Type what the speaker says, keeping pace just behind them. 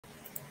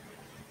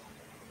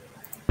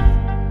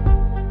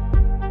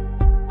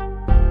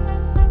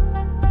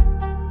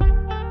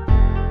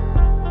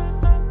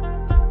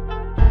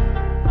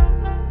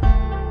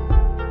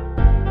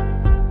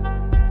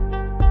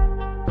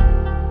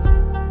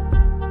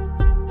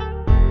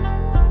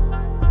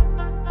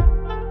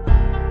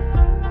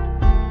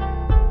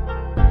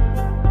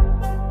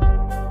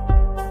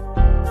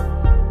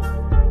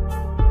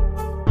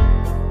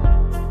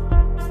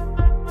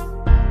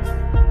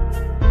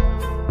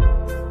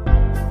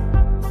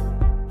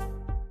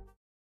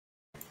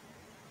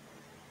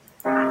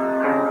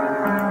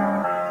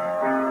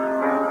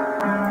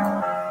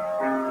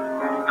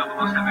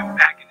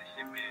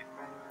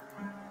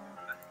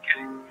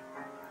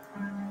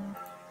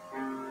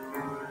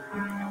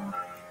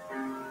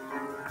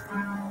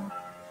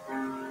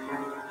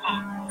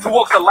Two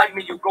walks are like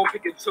me, you go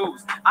pick and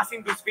choose. I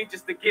seen those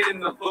features to get in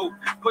the loop.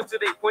 Push to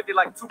they pointed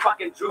like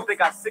Tupac and Juice. They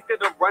got sick of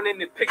the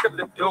running and picked up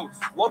the dudes.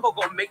 Logo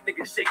gon' make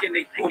niggas shaking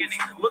they boots.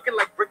 Looking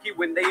like Ricky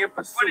when they in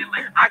pursuit.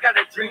 I got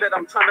a dream that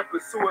I'm trying to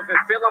pursue. If it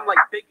feel I'm like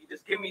Biggie,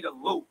 just give me the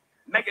loot.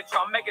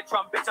 Megatron,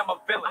 bitch, I'm a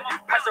villain.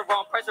 Pressure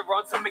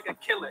on to make a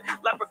killing.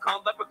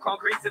 Leprechaun,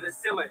 green to the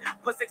ceiling.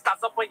 Put 6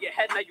 dots up on your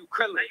head, now you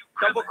krillin'.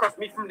 Double cross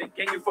me from the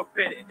game, you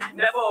forbidden.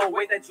 Never a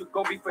way that you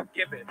gon' be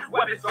forgiven.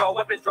 Weapons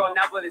draw,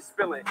 now blood is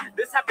spilling.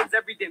 This happens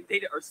every damn day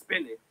to earth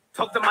spinning.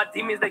 Talk to my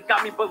demons, they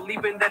got me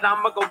believing that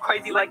I'ma go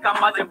crazy like I'm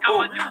Majin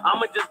Buu.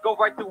 I'ma just go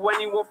right through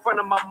anyone in front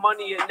of my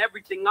money and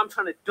everything I'm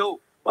trying to do.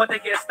 But they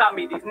can't stop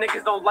me. These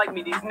niggas don't like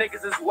me. These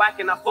niggas is whack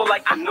and I feel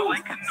like I knew.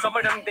 Some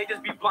of them, they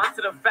just be blind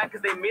to the fact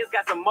cause they mans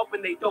got some up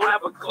and they don't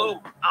have a clue.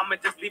 I'ma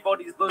just leave all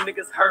these little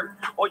niggas hurt.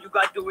 All you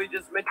gotta do is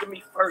just mention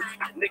me first.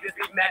 Niggas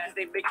be mad cause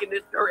they making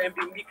this dirt and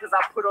be me cause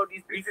I put all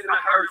these beats in the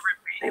hearse.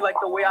 They like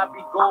the way I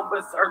be going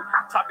berserk.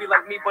 Try be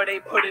like me but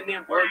they putting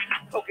in work.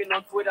 Talking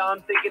on Twitter,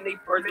 I'm thinking they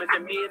birds.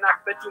 Mention me and I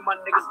bet you my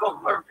niggas gon'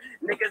 hurt.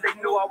 Niggas, they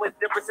knew I was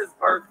different since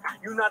birth.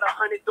 You not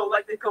 100, don't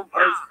like to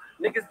converse.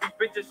 Niggas be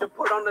bitches should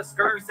put on the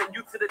skirt. We send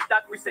you to the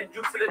doc, we send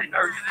you to the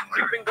nurse.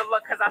 Keeping good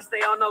luck cause I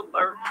stay on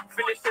alert.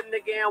 Finish the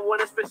nigga and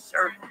one is for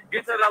sure.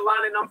 Get to the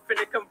line and I'm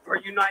finna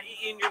convert. You not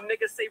eating, you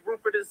niggas save room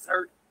for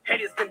dessert.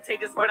 Hate is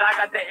contagious, but I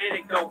got the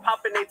antidote.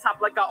 Popping they top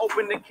like I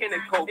opened the can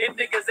of coke. If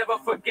niggas ever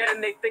forget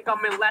and they think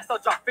I'm in last,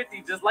 I'll drop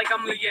 50 just like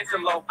I'm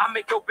Leangelo. I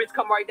make your bitch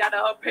come right out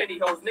of her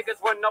pantyhose.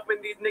 Niggas run up and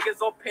these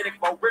niggas on panic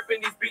mode.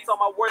 Ripping these beats on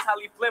my words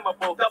highly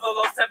flammable.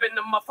 007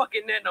 to my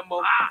fucking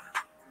animal.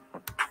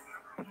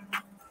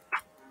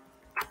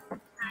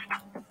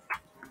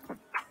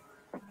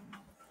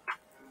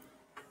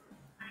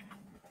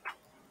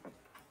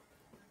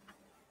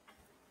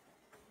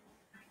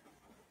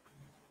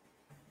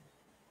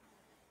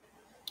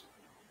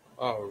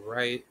 All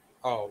right.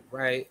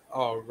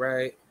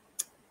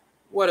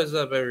 What is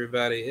up,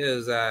 everybody? It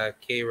is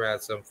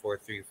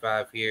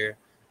KRAD7435 here.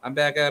 I'm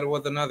back at it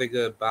with another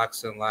good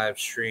boxing live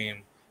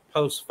stream,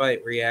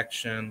 post-fight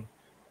reaction,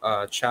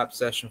 chop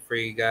session for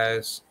you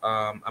guys.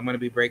 I'm going to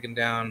be breaking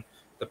down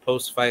the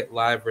post-fight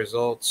live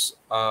results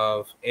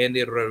of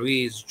Andy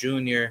Ruiz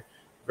Jr.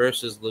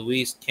 versus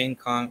Luis King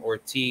Kong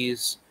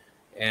Ortiz.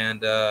 And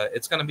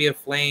it's going to be a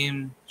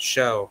flame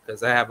show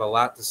because I have a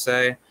lot to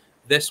say.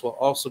 This will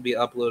also be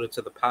uploaded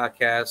to the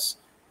podcast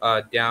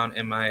down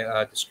in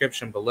my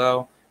description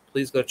below.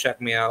 Please go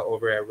check me out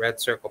over at Red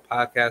Circle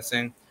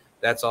Podcasting.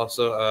 That's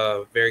also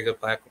a very good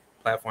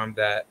platform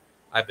that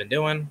I've been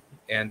doing,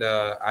 and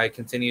I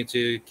continue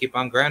to keep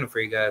on grinding for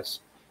you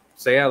guys.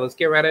 So yeah, let's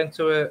get right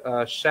into it.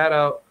 Shout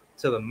out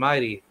to the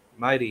mighty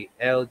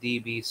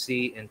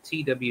LDBC and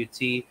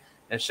TWT,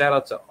 and shout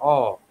out to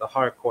all the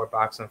hardcore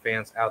boxing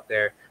fans out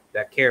there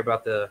that care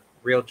about the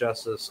real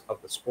justice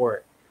of the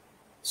sport.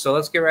 So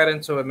let's get right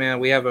into it, man.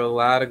 We have a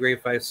lot of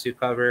great fights to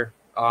cover.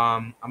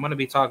 I'm going to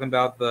be talking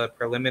about the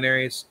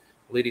preliminaries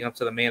leading up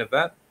to the main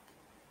event.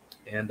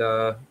 And,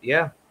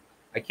 yeah,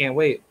 I can't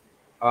wait.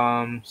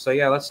 So,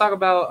 yeah, let's talk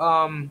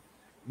about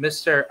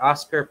Mr.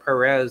 Oscar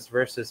Perez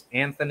versus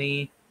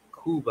Anthony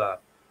Cuba.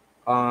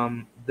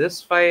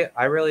 This fight,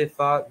 I really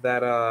thought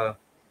that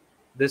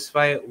this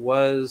fight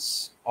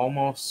was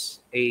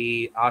almost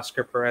a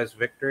Oscar Perez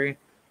victory.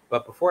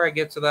 But before I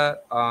get to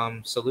that,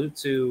 salute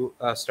to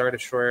Star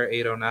Destroyer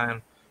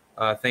 809.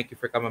 Thank you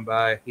for coming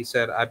by. He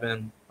said, I've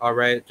been all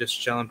right,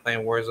 just chilling,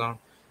 playing Warzone.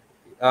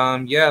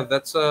 Yeah,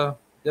 that's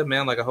good,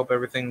 man. Like, I hope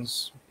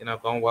everything's,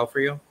 going well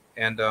for you.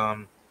 And,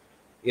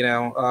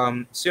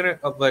 sooner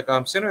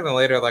than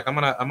later, like, I'm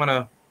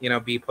gonna,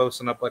 be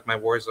posting up, like, my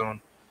Warzone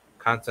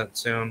content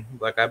soon.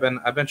 Like, I've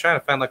been trying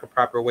to find, like, a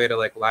proper way to,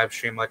 like, live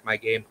stream, like, my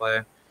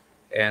gameplay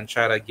and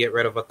try to get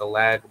rid of, like, the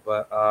lag.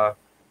 But,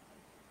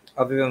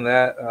 other than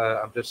that,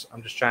 I'm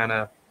just trying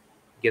to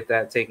get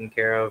that taken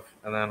care of,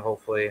 and then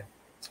hopefully,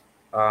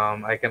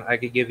 I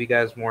could give you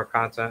guys more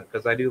content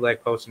because I do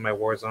like posting my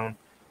Warzone,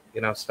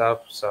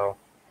 stuff. So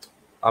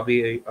I'll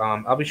be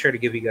sure to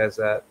give you guys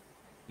that,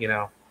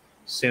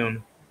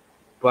 soon.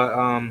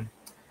 But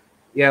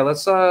yeah,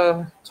 let's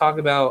talk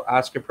about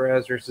Oscar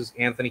Perez versus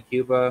Anthony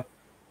Cuba.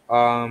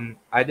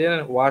 I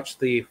didn't watch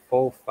the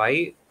full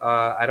fight.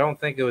 I don't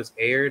think it was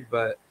aired,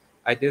 but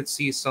I did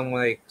see some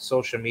like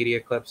social media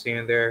clips here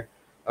and there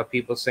of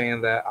people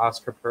saying that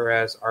Oscar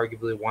Perez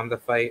arguably won the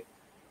fight,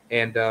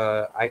 and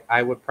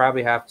I would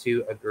probably have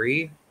to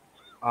agree,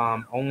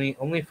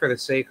 only for the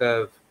sake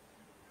of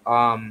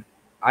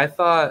I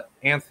thought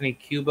Anthony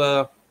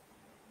Cuba,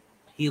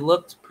 he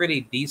looked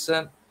pretty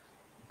decent,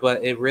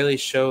 but it really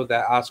showed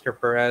that Oscar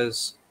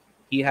Perez,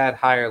 he had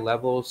higher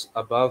levels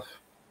above,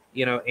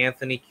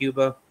 Anthony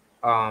Cuba.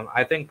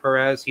 I think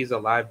Perez, he's a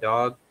live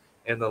dog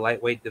in the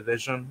lightweight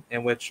division,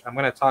 in which I'm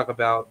going to talk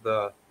about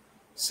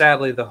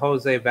sadly, the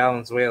Jose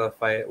Valenzuela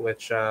fight,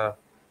 which I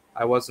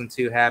wasn't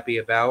too happy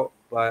about,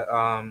 but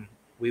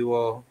we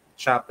will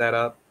chop that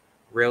up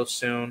real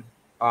soon.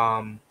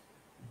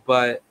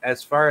 But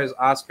as far as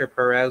Oscar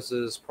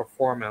Perez's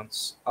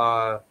performance,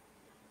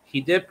 He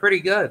did pretty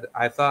good.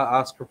 I thought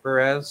Oscar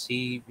Perez,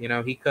 he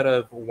could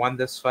have won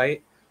this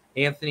fight.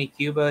 Anthony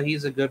Cuba,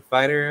 he's a good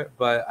fighter,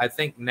 but I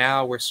think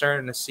now we're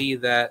starting to see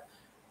that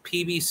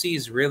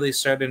PBC's really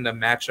starting to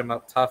match him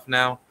up tough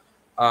now.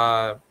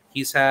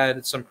 He's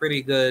had some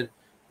pretty good,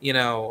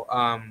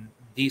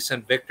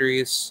 decent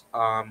victories.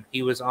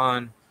 He was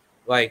on,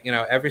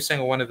 every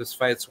single one of his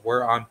fights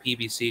were on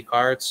PBC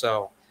cards,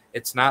 so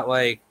it's not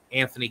like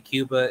Anthony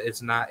Cuba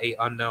is not a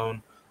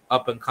unknown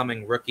up and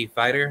coming rookie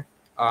fighter.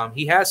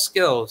 He has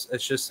skills.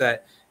 It's just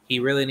that he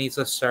really needs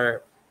to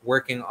start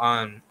working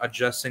on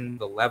adjusting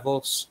the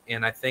levels,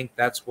 and I think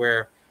that's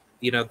where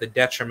the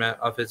detriment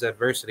of his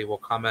adversity will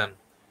come in.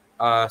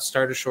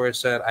 Starter Shore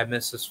said, "I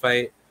missed this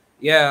fight."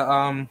 Yeah,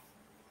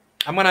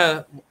 I'm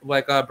gonna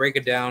break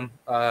it down.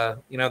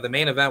 The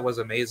main event was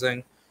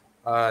amazing.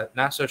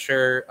 Not so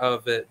sure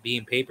of it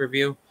being pay per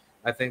view.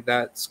 I think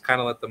that's kind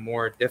of like the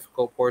more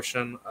difficult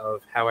portion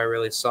of how I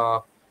really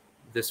saw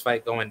this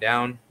fight going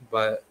down.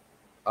 But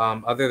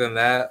other than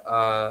that,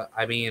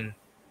 I mean,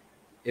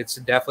 it's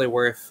definitely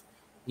worth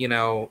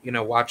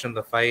watching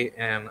the fight.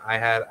 And I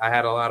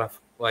had a lot of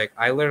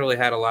I literally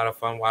had a lot of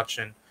fun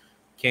watching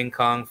King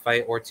Kong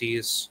fight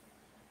Ortiz,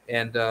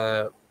 and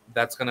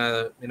that's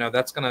gonna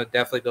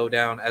definitely go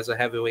down as a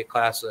heavyweight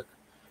classic.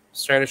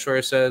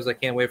 Stratashore says, "I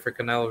can't wait for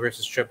Canelo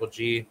versus Triple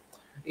G."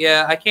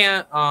 Yeah, I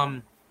can't.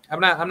 I'm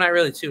not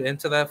really too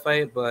into that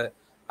fight, but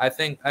I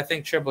think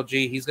Triple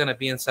G, he's gonna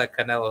be inside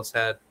Canelo's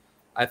head.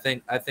 I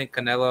think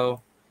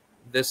Canelo.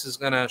 This is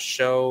gonna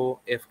show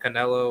if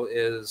Canelo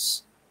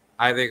is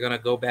either gonna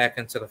go back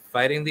into the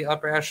fighting the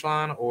upper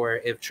echelon, or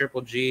if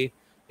Triple G,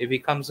 if he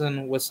comes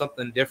in with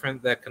something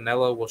different that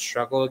Canelo will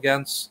struggle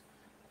against.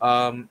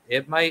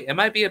 It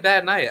might be a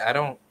bad night. I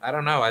don't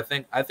know. I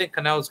think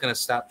Canelo's gonna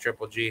stop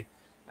Triple G.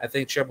 I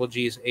think Triple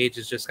G's age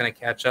is just gonna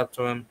catch up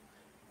to him,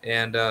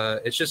 and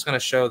it's just gonna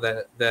show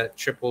that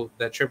Triple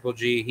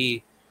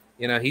G,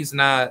 he's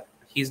not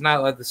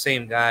like the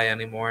same guy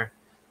anymore.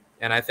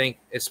 And I think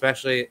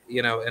especially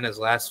in his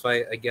last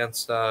fight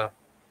against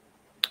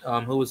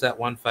who was that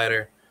one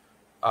fighter,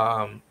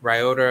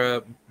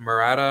 Ryota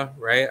Murata,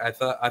 right? I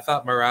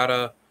thought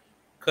Murata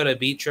could have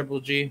beat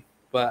Triple G,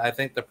 but I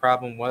think the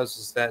problem was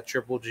is that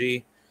Triple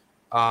G,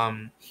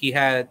 he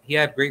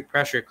had great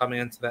pressure coming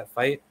into that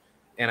fight,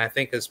 and I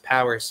think his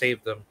power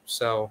saved him.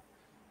 So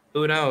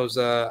who knows?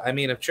 I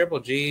mean, if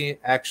Triple G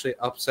actually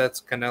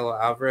upsets Canelo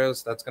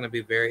Alvarez, that's going to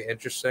be very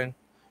interesting.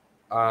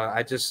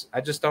 I just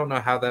don't know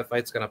how that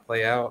fight's going to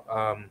play out.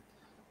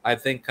 I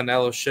think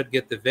Canelo should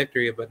get the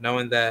victory, but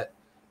knowing that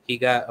he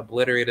got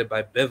obliterated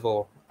by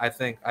Bivol, I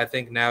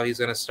think now he's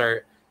going to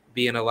start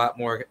being a lot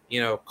more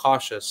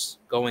cautious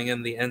going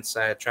in the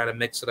inside, try to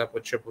mix it up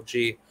with Triple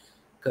G,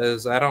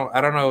 because I don't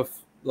know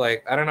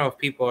if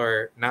people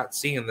are not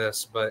seeing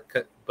this, but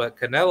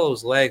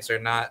Canelo's legs are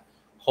not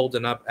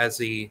holding up as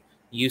he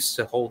used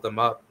to hold them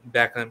up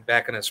back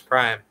in his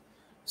prime.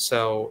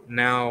 So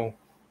now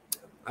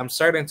I'm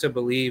starting to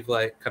believe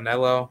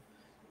Canelo,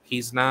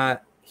 he's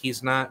not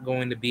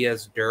going to be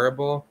as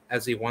durable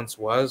as he once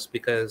was,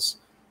 because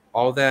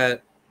all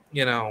that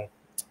you know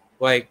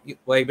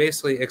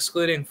basically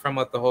excluding from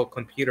the whole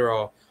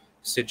computer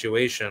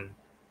situation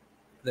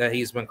that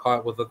he's been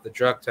caught with the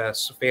drug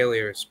test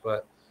failures.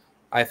 But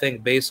I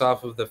think based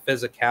off of the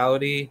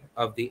physicality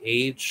of the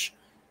age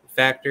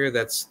factor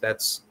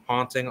that's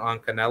haunting on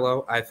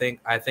Canelo, I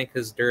think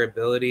his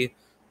durability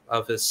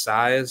of his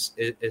size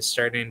is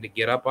starting to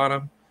get up on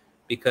him,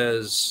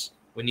 because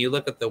when you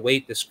look at the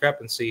weight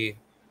discrepancy,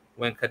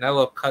 when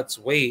Canelo cuts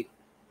weight,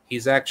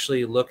 he's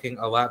actually looking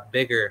a lot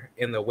bigger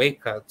in the weight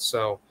cut.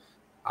 So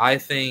I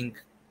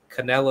think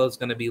Canelo's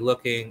going to be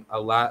looking a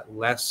lot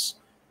less.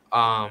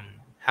 How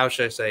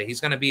should I say?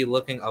 He's going to be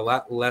looking a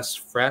lot less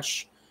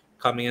fresh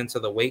coming into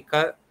the weight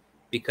cut,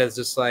 because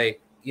it's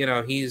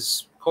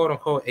he's quote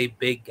unquote a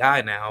big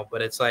guy now,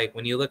 but it's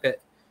when you look at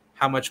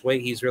how much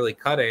weight he's really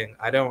cutting,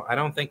 I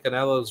don't think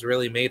Canelo's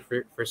really made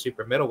for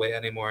super middleweight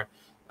anymore.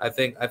 I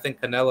think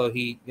Canelo,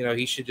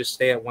 he should just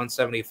stay at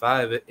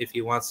 175 if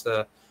he wants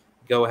to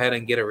go ahead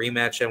and get a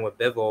rematch in with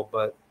Bivol.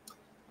 But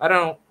I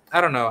don't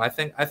know. I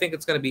think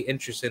it's going to be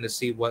interesting to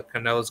see what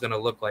Canelo's going to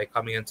look like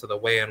coming into the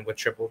weigh-in with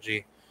Triple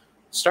G.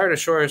 Starter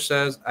Shore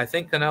says, "I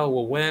think Canelo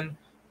will win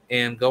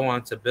and go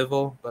on to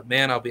Bivol, but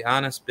man, I'll be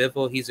honest,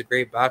 Bivol, he's a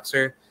great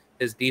boxer.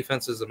 His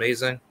defense is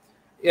amazing."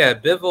 Yeah,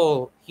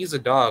 Bivol, he's a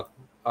dog.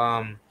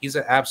 He's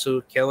an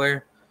absolute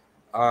killer.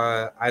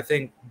 I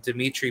think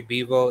Dimitri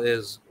Bivol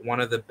is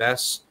one of the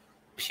best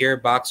pure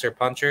boxer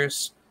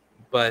punchers,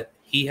 but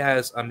he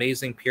has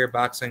amazing pure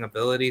boxing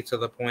ability to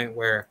the point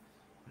where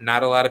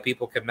not a lot of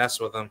people can mess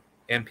with him.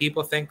 And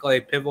people think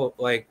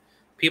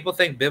people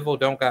think Bivol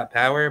don't got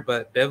power,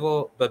 but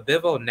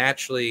Bivol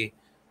naturally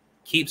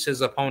keeps his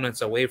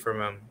opponents away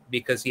from him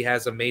because he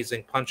has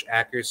amazing punch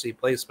accuracy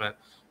placement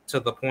to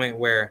the point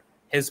where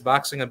his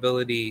boxing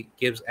ability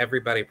gives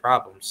everybody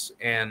problems.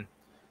 And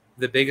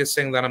the biggest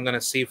thing that I'm going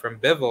to see from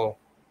Bivol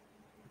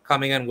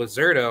coming in with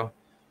Zerto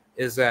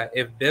is that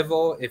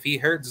if he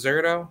hurts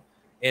Zerto,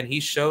 and he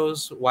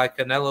shows why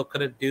Canelo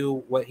couldn't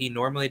do what he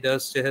normally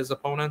does to his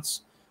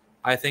opponents,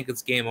 I think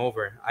it's game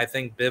over. I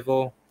think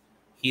Bivol,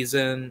 he's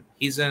in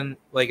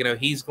like,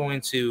 he's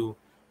going to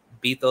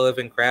beat the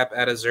living crap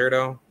out of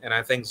Zerto, and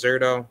I think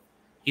Zerto,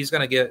 he's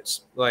gonna get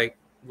I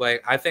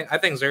think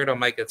Zerto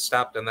might get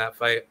stopped in that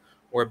fight.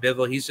 Or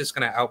Bivol, he's just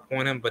gonna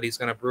outpoint him, but he's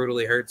gonna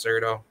brutally hurt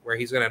Zerto, where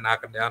he's gonna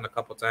knock him down a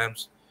couple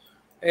times.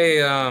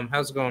 Hey,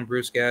 how's it going,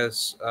 Bruce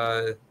Gas?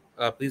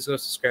 Please go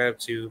subscribe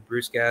to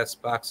Bruce Gas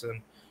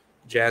Boxing,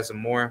 Jazz, and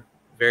More.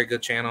 Very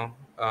good channel.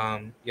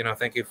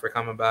 Thank you for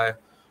coming by.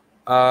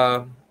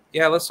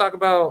 Yeah, let's talk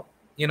about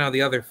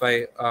the other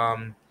fight.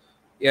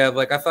 Yeah,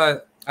 like I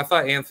thought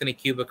Anthony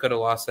Cuba could have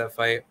lost that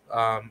fight.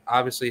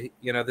 Obviously,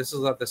 this is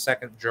like the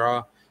second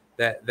draw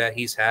that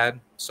he's had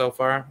so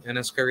far in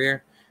his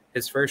career.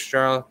 His first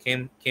draw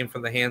came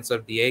from the hands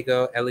of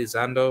Diego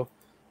Elizondo.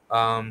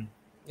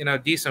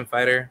 Decent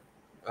fighter.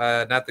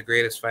 Not the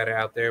greatest fighter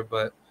out there,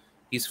 but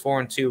he's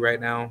 4-2 right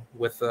now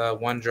with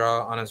one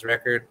draw on his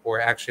record, or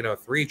actually no,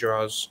 3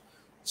 draws.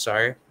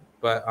 Sorry,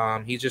 but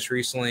he just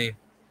recently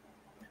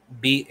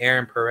beat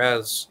Aaron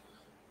Perez.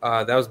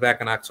 That was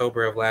back in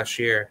October of last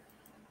year.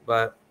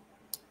 But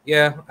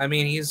yeah, I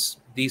mean, he's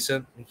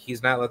decent.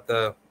 He's not like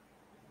the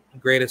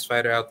greatest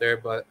fighter out there,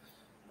 but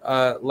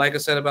like I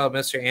said about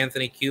Mr.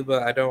 Anthony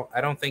Cuba, I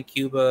don't think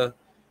Cuba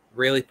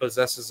really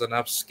possesses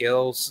enough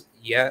skills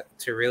yet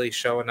to really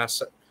show enough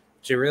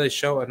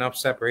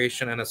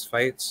separation in his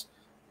fights.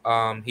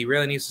 He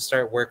really needs to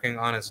start working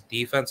on his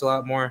defense a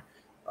lot more.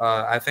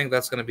 I think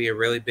that's going to be a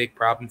really big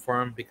problem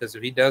for him, because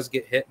if he does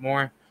get hit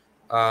more,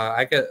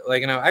 I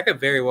could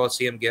very well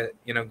see him get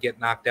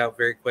knocked out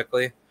very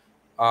quickly.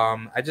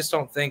 I just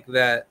don't think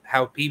that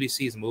how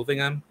PBC is moving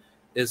him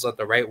is like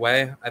the right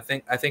way. I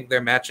think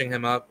they're matching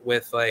him up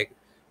with like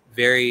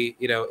very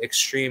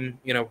extreme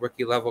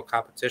rookie level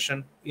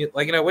competition,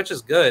 which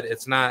is good.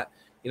 It's not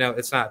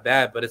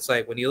bad, but it's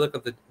like when you look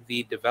at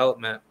the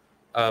development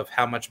of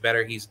how much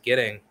better he's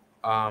getting,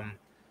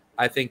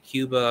 I think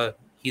Cuba,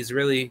 he's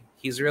really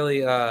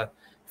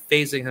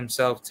phasing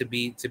himself to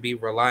be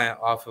reliant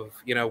off of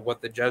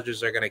what the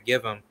judges are going to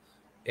give him,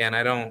 and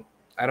I don't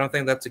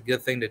think that's a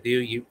good thing to do.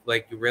 You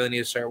really need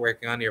to start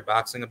working on your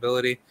boxing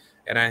ability,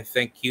 and I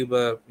think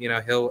Cuba,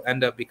 he'll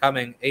end up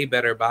becoming a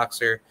better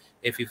boxer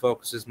if he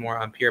focuses more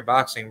on pure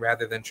boxing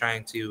rather than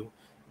trying to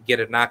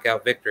get a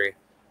knockout victory,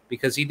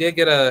 because he did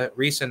get a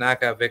recent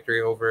knockout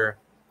victory over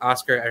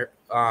Oscar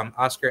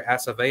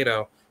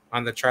Acevedo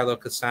on the Charlo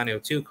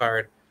Castaño 2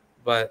 card,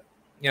 but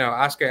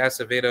Oscar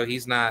Acevedo,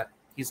 he's not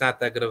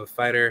that good of a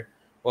fighter.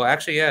 Well,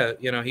 actually, yeah,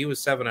 he was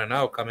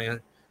 7-0 coming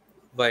in.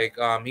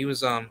 He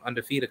was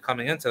undefeated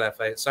coming into that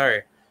fight.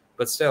 Sorry,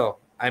 but still,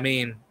 I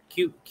mean,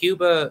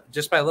 Cuba,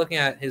 just by looking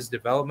at his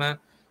development,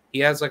 he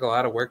has like a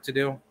lot of work to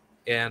do,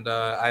 and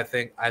I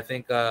think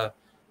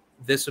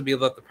this would be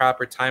the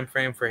proper time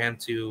frame for him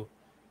to,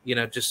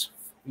 just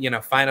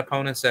find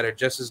opponents that are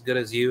just as good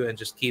as you and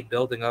just keep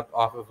building up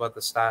off of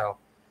the style.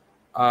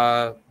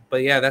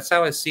 But yeah, that's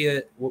how I see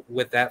it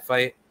with that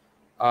fight.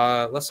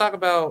 Let's talk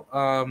about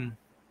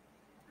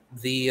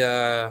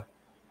the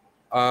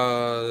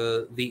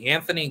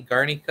Anthony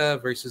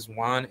Garnica versus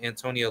Juan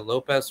Antonio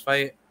Lopez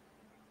fight.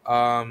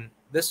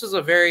 This was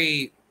a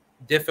very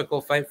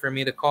difficult fight for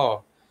me to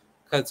call,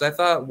 because I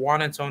thought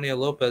Juan Antonio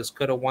Lopez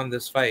could have won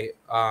this fight.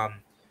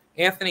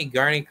 Anthony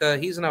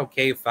Garnica, he's an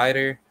okay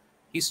fighter.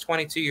 He's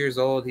 22 years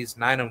old. He's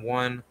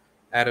 9-1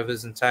 out of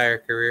his entire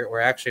career.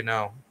 Or actually,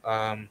 no.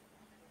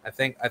 I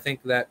think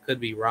that could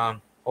be wrong.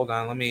 Hold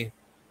on, let me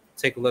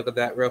take a look at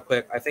that real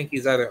quick. I think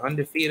he's either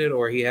undefeated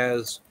or he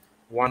has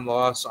one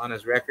loss on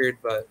his record.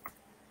 But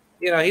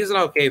he's an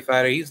okay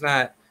fighter. He's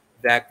not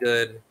that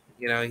good.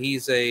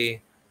 He's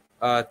a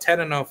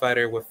 10-0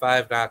 fighter with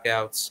 5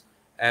 knockouts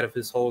out of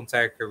his whole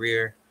entire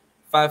career.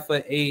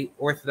 5'8"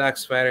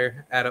 Orthodox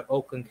fighter out of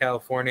Oakland,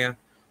 California.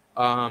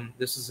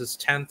 This is his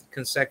 10th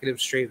consecutive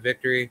straight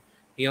victory.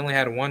 He only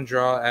had one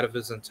draw out of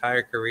his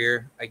entire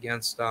career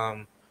against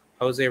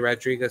Jose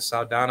Rodriguez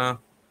Saldana,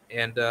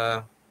 and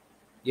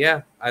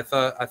yeah, I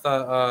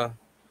thought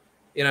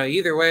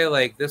either way,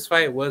 like, this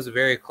fight was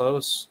very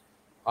close.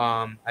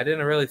 I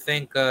didn't really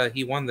think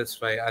he won this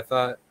fight. I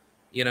thought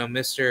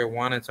Mr.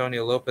 Juan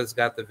Antonio Lopez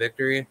got the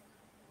victory,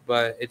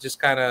 but it just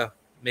kind of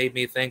made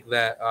me think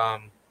that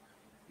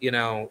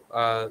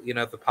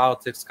the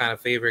politics kind of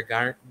favor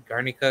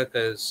Garnica,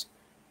 because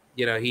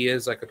he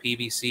is like a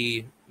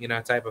PBC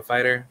type of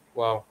fighter.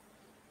 Well,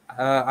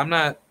 I'm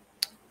not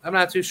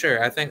too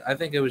sure. I think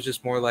it was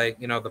just more like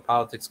the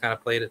politics kind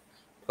of played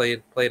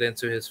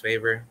into his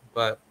favor.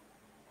 But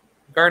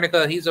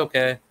Garnica, he's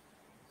okay.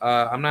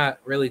 I'm not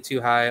really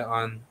too high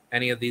on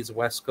any of these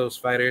West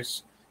Coast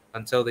fighters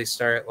until they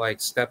start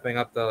like stepping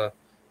up the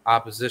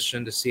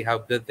opposition to see how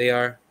good they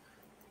are.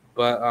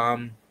 But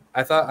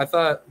I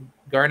thought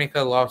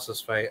Garnica lost this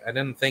fight. I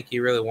didn't think he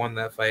really won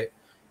that fight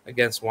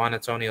against Juan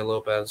Antonio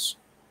Lopez.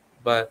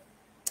 But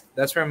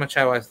that's very much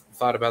how I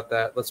thought about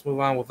that. Let's move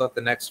on with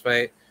the next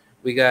fight.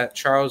 We got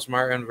Charles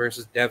Martin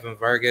versus Devin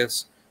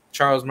Vargas.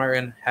 Charles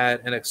Martin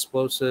had an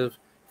explosive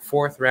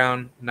fourth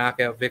round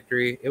knockout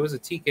victory. It was a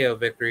TKO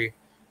victory,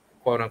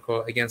 quote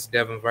unquote, against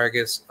Devin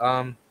Vargas.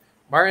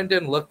 Martin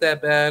didn't look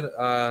that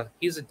bad.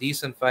 He's a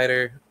decent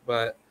fighter,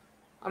 but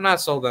I'm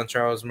not sold on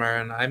Charles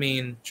Martin. I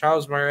mean,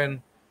 Charles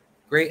Martin,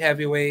 great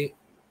heavyweight,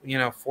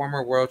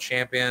 former world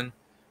champion,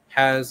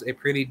 has a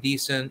pretty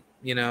decent,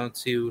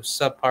 to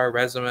subpar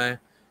resume.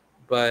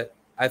 But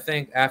I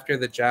think after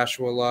the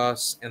Joshua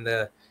loss and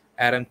the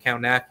Adam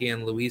Kaunaki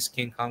and Luis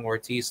King Kong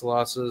Ortiz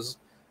losses,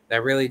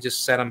 that really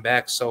just set him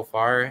back so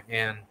far.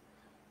 And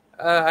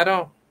uh, I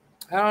don't,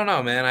 I don't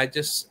know, man. I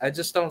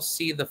just don't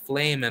see the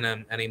flame in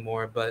him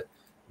anymore. But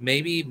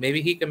maybe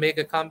he can make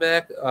a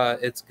comeback.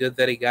 It's good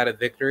that he got a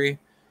victory.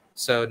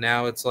 So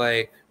now it's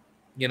like,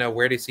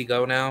 where does he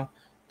go now?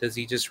 Does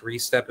he just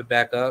re-step it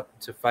back up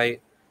to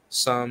fight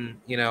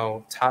some,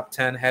 top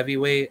 10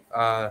 heavyweight?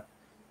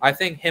 I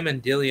think him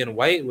and Dillian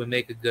White would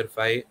make a good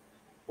fight,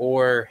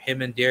 or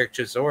him and Derek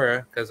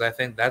Chisora, because I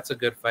think that's a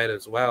good fight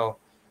as well.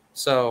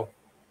 So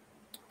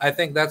I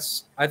think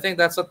that's like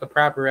the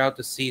proper route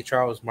to see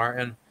Charles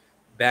Martin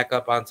back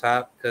up on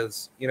top,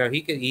 because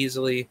he could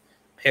easily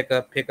pick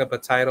up a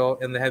title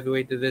in the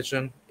heavyweight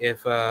division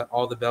if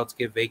all the belts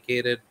get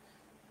vacated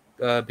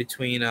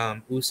between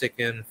Usyk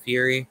and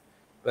Fury,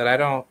 but I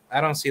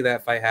don't see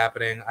that fight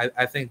happening.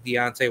 I think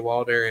Deontay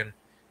Wilder and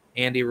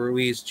Andy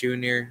Ruiz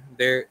Jr.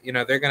 They're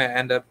gonna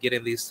end up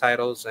getting these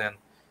titles, and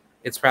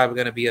it's probably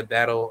gonna be a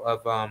battle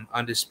of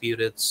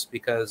undisputeds,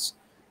 because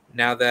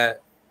now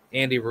that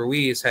Andy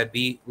Ruiz had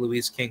beat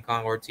Luis King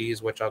Kong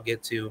Ortiz, which I'll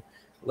get to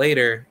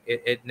later,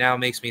 it now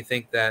makes me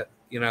think that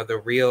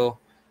the real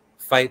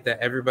fight that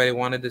everybody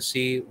wanted to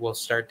see will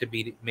start to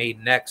be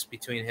made next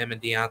between him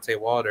and Deontay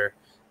Wilder,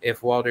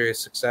 if Wilder is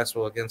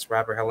successful against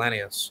Robert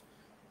Helenius.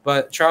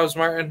 But Charles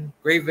Martin,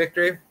 great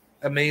victory,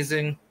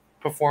 amazing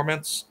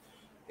performance,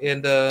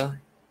 and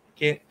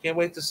can't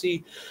wait to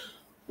see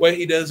what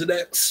he does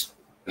next.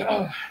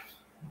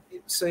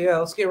 So yeah,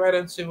 let's get right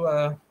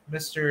into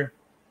Mr.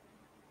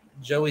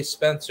 Joey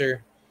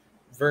Spencer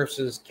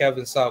versus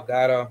Kevin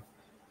Salgado.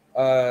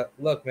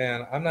 Look,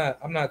 man, I'm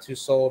not too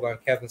sold on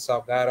Kevin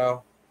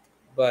Salgado,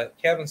 but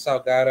Kevin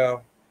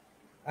Salgado,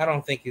 I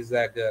don't think he's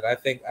that good. I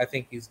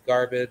think he's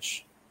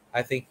garbage.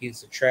 I think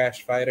he's a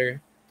trash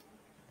fighter,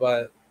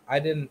 but I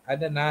did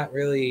not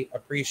really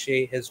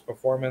appreciate his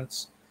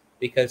performance,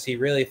 because he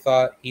really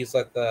thought he's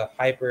like the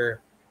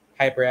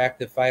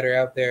hyperactive fighter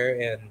out there,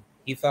 and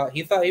he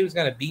was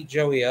gonna beat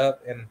Joey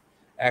up and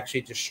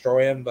actually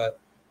destroy him. But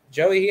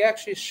Joey, he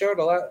actually showed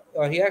a lot.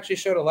 He actually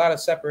showed a lot of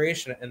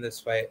separation in this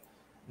fight.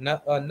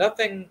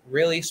 Nothing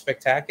really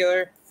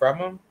spectacular from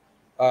him.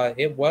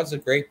 It was a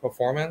great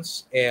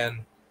performance, and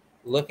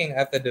looking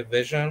at the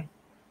division,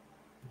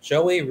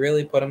 Joey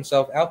really put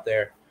himself out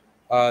there.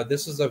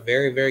 This is a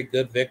very, very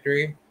good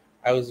victory.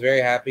 I was very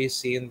happy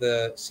seeing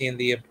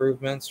the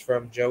improvements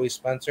from Joey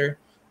Spencer.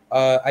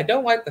 I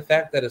don't like the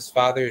fact that his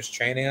father is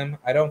training him.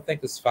 I don't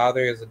think his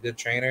father is a good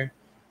trainer.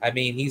 I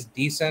mean, he's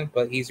decent,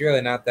 but he's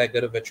really not that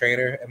good of a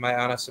trainer, in my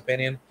honest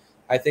opinion.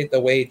 I think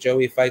the way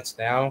Joey fights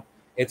now,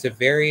 it's a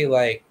very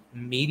like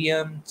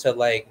medium to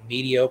like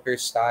mediocre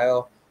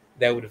style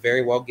that would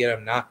very well get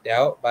him knocked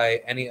out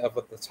by any of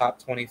the top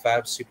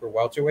 25 super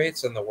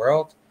welterweights in the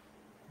world.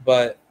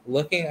 But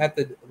looking at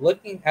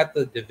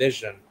the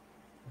division,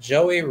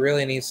 Joey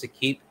really needs to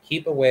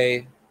keep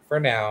away for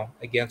now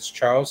against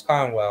Charles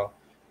Conwell,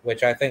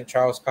 which I think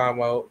Charles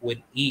Conwell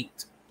would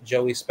eat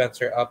Joey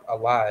Spencer up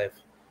alive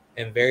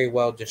and very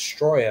well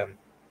destroy him.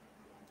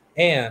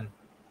 And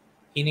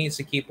he needs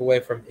to keep away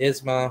from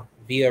Ismael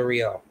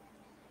Villarreal.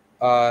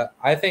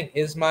 I think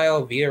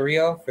Ismael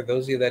Villarreal, for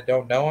those of you that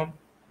don't know him,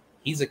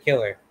 he's a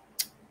killer.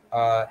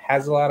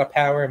 Has a lot of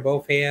power in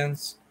both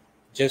hands.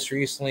 Just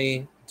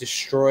recently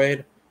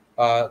destroyed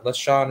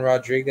LaShawn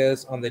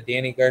Rodriguez on the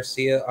Danny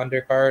Garcia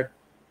undercard.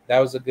 That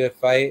was a good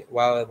fight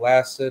while it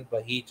lasted,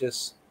 but he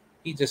just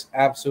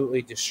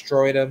absolutely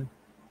destroyed him.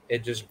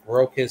 It just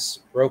broke his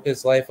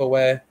life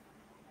away.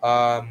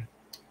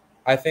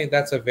 I think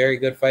that's a very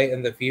good fight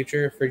in the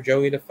future for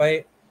Joey to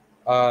fight.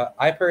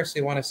 I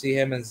personally want to see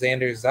him and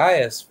Xander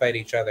Zayas fight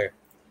each other.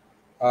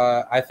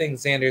 I think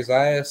Xander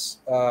Zayas,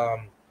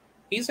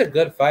 he's a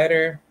good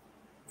fighter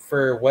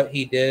for what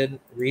he did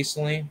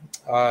recently.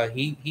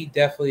 He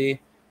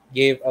definitely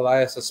gave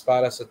Elias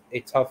Espadas a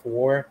tough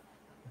war,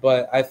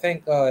 but I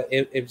think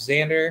if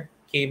Xander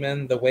came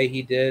in the way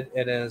he did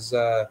in his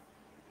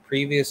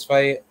previous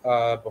fight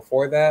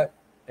before that,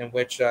 in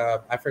which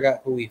I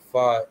forgot who he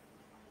fought.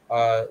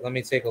 Let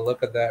me take a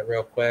look at that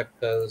real quick,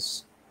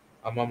 because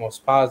I'm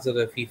almost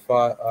positive he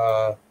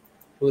fought.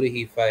 Who did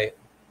he fight?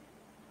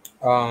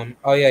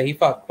 Oh yeah, he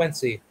fought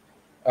Quincy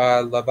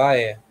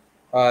Lavalle.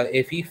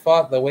 If he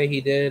fought the way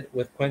he did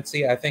with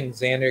Quincy, I think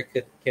Xander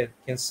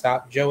can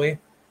stop Joey,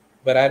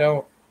 but I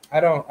don't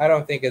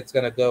think it's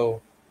gonna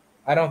go.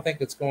 I don't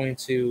think it's going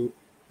to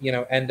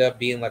end up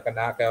being like a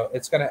knockout.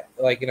 It's gonna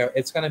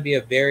it's gonna be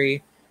a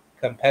very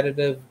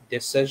competitive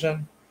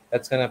decision.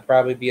 That's gonna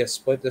probably be a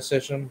split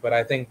decision, but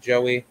I think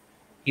Joey,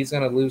 he's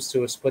gonna lose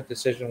to a split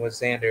decision with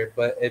Xander.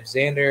 But if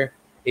Xander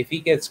If he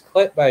gets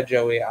clipped by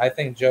Joey, I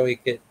think Joey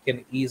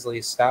can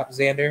easily stop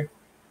Xander,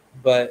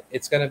 but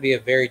it's going to be a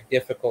very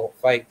difficult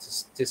fight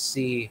to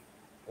see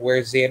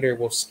where Xander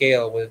will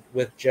scale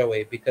with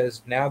Joey,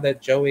 because now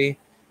that Joey,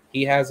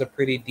 he has a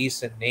pretty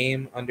decent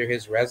name under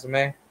his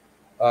resume.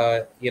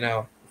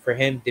 For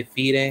him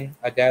defeating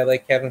a guy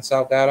like Kevin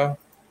Salgado,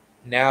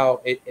 now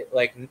it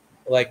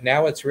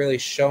now it's really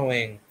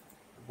showing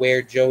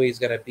where Joey's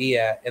going to be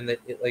at in the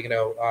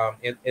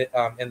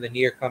in the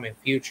near coming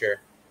future.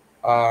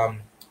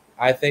 Um,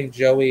 I think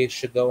Joey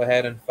should go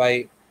ahead and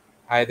fight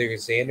either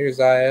Xander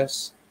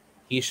Zayas.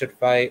 He should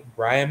fight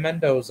Brian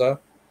Mendoza.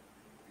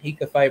 He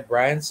could fight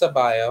Brian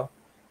Sabayo,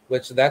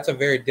 which that's a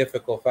very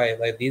difficult fight.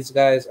 Like, these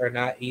guys are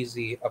not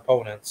easy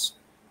opponents,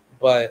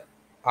 but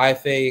I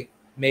think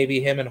maybe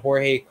him and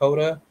Jorge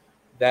Cota,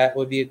 that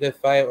would be a good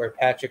fight, or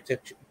Patrick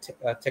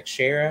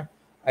Teixeira.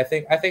 I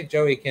think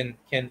Joey can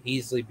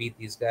easily beat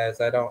these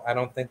guys. I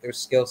don't think their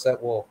skill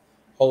set will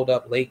hold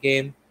up late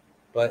game,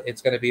 but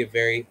it's going to be a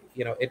very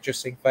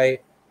interesting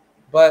fight.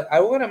 But I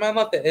wouldn't mind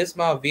like the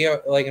Ismail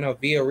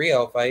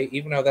Villarreal fight,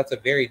 even though that's a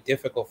very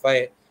difficult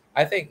fight.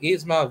 I think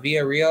Ismail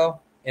Villarreal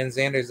and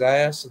Xander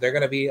Zayas, they're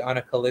going to be on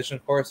a collision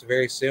course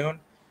very soon.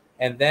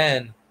 And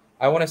then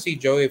I want to see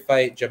Joey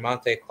fight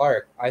Jamonte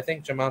Clark. I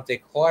think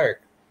Jamonte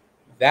Clark,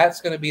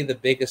 that's going to be the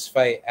biggest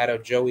fight out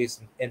of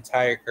Joey's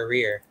entire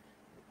career.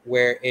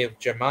 Where if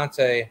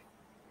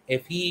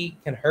he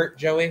can hurt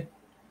Joey,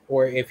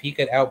 or if he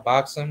could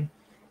outbox him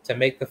to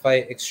make the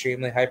fight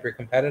extremely hyper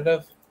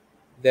competitive,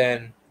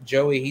 then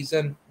Joey, he's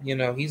in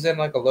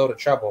like a load of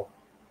trouble.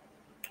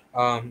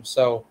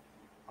 So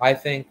I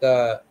think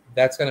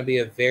that's going to be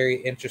a very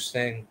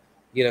interesting,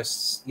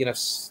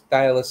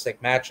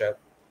 stylistic matchup.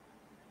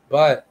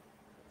 But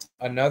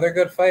another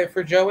good fight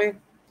for Joey,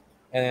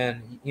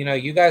 and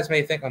you guys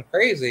may think I'm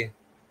crazy,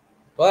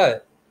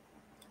 but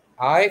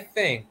I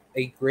think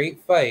a great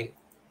fight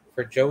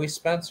for Joey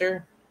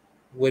Spencer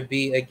would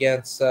be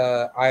against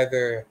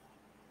either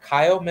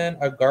Kyle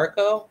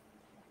Agarco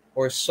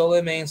or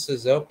Suleiman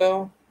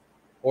Sissoko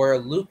or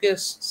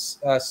Lucas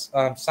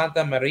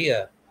Santa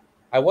Maria.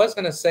 I was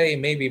going to say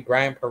maybe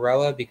Brian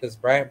Perella, because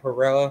Brian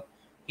Perella,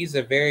 he's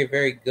a very,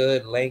 very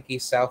good lanky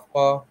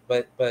southpaw,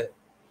 but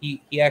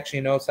he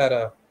actually knows how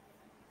to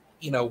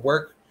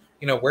work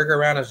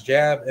around his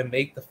jab and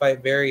make the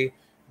fight very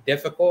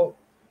difficult,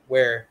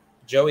 where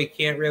Joey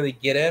can't really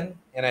get in.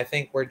 And I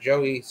think where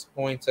Joey's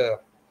going to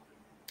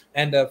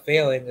end up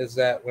failing is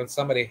that when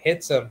somebody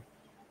hits him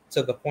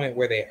to the point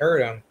where they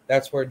hurt him,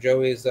 that's where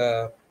Joey's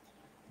ring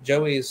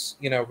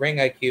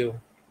IQ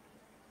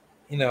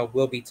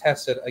will be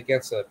tested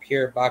against a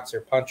pure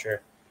boxer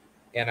puncher.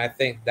 And I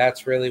think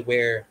that's really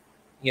where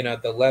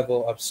the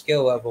level of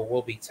skill level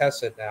will be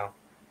tested now.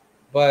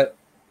 But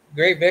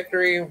great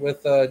victory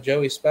with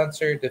Joey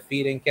Spencer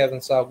defeating Kevin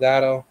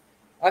Salgado.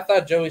 I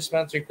thought Joey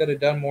Spencer could have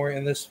done more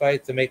in this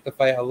fight to make the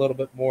fight a little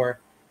bit more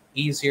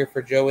easier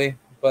for Joey.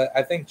 But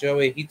I think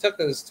Joey, he took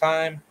his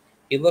time.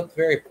 He looked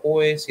very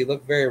poised. He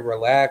looked very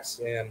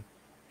relaxed, and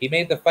he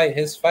made the fight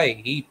his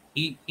fight. He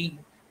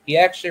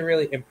actually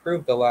really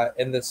improved a lot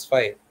in this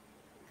fight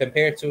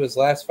compared to his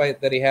last fight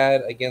that he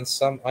had against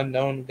some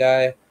unknown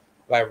guy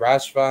by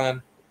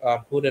Rashvan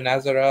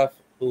Huda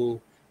who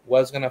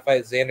was going to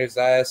fight Xander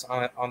Zayas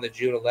on the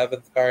June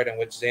 11th card, in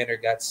which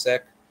Xander got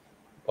sick.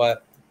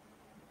 But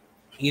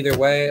either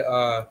way,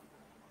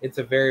 it's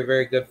a very,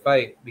 very good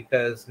fight,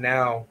 because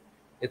now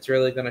it's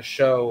really going to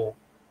show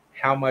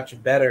how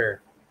much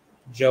better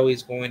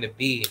Joey's going to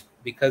be,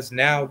 because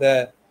now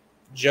that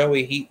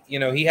Joey,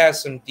 he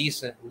has some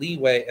decent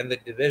leeway in the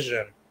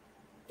division,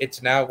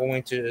 it's now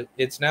going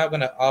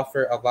to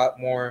offer a lot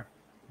more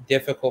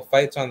difficult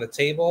fights on the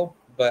table.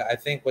 But I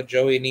think what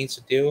Joey needs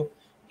to do,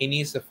 he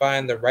needs to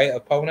find the right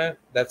opponent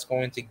that's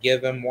going to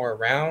give him more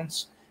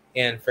rounds,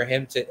 and for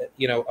him to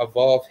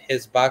evolve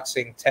his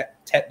boxing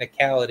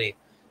technicality.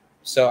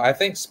 So I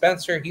think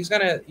Spencer, he's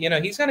gonna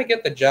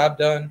get the job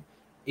done,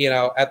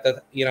 at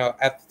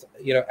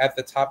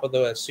the top of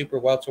the super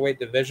welterweight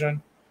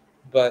division.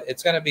 But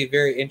it's gonna be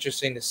very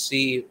interesting to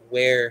see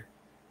where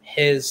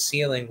his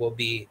ceiling will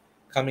be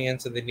coming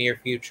into the near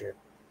future.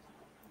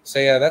 So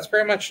yeah, that's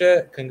pretty much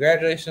it.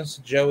 Congratulations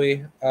to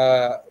Joey.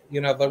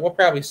 We'll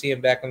probably see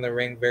him back in the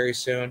ring very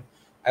soon.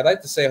 I'd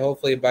like to say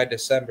hopefully by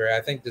December. I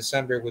think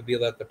December would be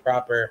like the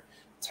proper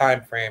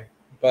time frame.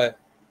 But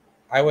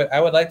I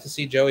would like to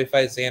see Joey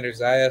fight Xander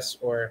Zayas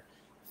or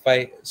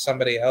fight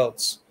somebody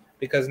else,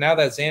 because now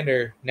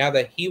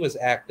that he was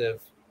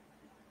active,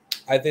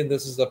 I think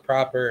this is the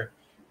proper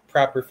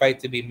fight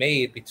to be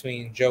made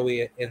between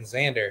Joey and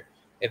Xander.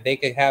 If they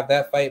could have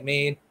that fight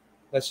made,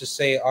 let's just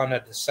say on a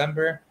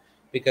December,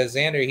 because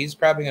Xander, he's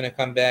probably going to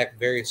come back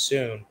very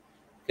soon,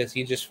 because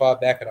he just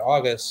fought back in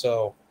August.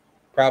 So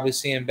probably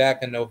see him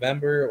back in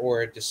November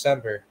or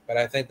December. But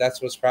I think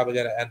that's what's probably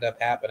going to end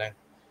up happening.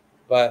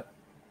 But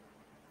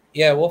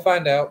yeah, we'll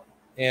find out,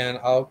 and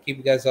I'll keep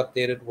you guys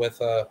updated with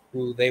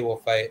who they will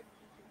fight.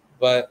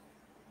 But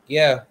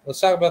yeah, let's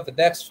talk about the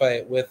next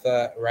fight with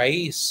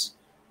Ruiz,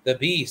 the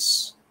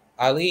Beast,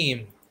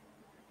 Alim.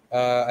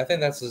 I think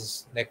that's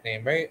his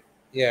nickname, right?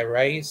 Yeah,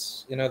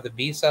 Ruiz. You know, the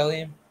B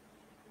Salim.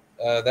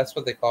 That's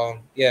what they call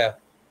him. Yeah.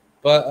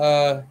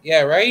 But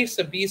yeah,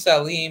 Raisa B.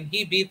 Salim,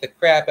 he beat the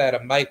crap out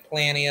of Mike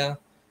Plania.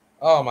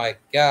 Oh my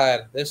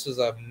God, this is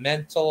a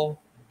mental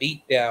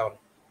beatdown.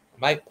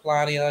 Mike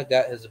Plania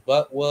got his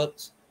butt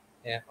whooped,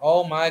 and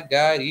oh my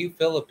God, you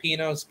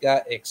Filipinos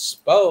got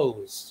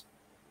exposed.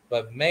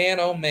 But man,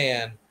 oh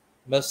man,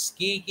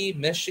 Muskegee,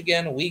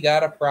 Michigan, we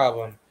got a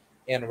problem.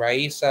 And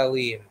Raisa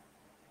Salim,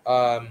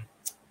 um,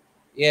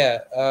 yeah,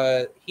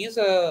 he's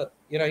a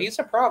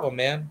problem,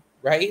 man.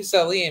 Raif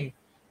Salim,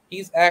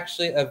 he's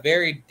actually a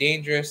very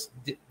dangerous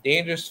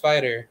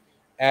fighter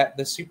at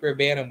the super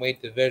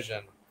bantamweight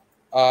division.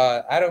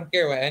 I don't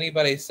care what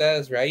anybody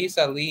says. Raif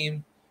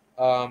Salim,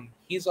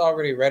 he's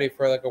already ready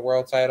for like a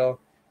world title.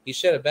 He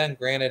should have been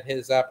granted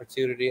his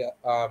opportunity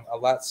a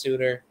lot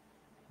sooner.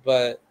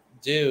 But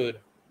dude,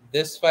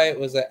 this fight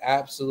was an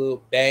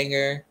absolute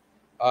banger.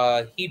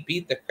 He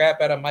beat the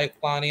crap out of Mike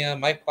Plania.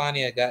 Mike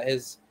Plania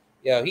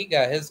he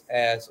got his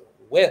ass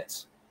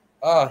whipped.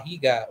 Oh, he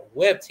got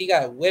whipped. He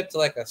got whipped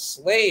like a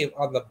slave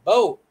on the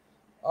boat.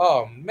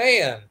 Oh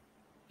man,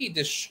 he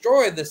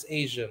destroyed this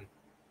Asian.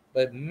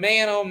 But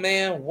man, oh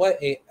man,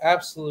 what a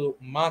absolute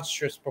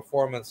monstrous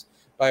performance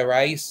by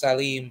Raif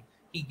Salim.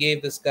 He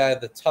gave this guy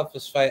the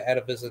toughest fight out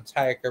of his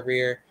entire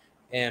career.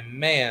 And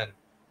man,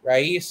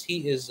 Raif,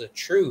 he is the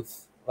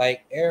truth,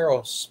 like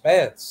Errol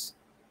Spence.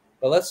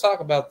 But let's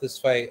talk about this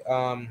fight.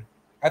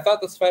 I thought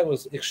this fight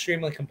was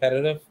extremely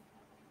competitive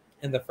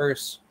in the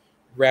first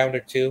round or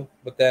two,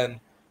 but then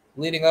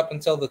leading up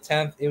until the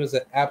 10th, it was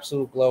an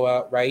absolute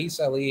blowout. Raif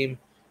Salim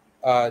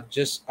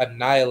just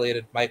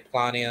annihilated Mike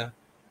Plania.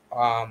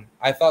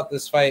 I thought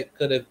this fight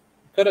could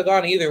have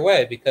gone either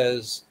way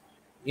because,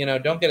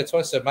 don't get it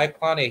twisted. Mike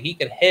Plania, he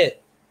can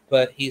hit,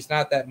 but he's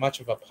not that much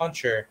of a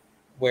puncher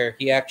where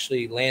he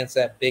actually lands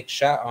that big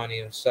shot on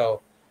you.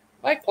 So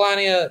Mike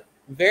Plania,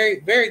 very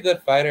very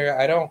good fighter.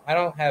 I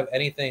don't have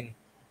anything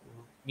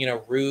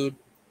rude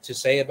to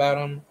say about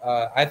him.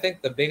 I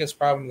think the biggest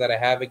problem that I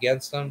have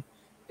against him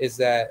is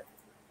that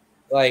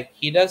like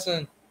he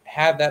doesn't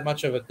have that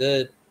much of a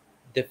good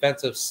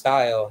defensive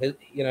style.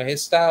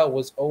 His style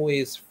was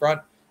always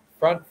front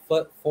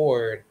foot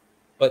forward,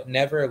 but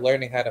never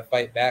learning how to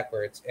fight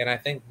backwards. And I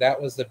think that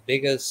was the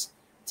biggest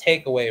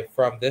takeaway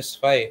from this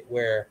fight,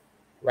 where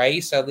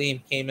Raif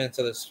Salim came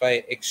into this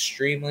fight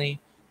extremely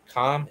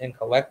calm and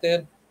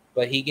collected,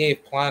 but he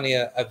gave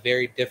Plania a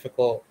very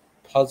difficult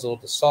puzzle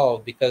to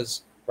solve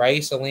because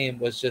Raif Salim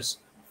was just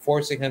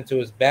forcing him to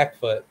his back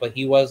foot, but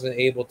he wasn't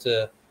able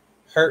to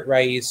hurt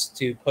Raif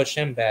to push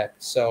him back.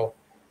 So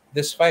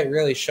this fight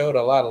really showed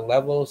a lot of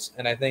levels,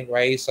 and I think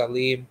Raif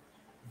Salim,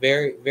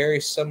 very very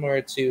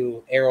similar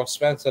to Errol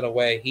Spence in a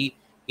way, he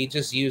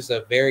just used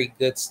a very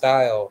good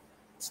style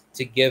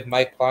to give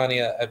Mike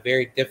Plania a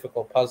very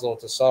difficult puzzle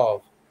to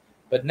solve.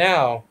 But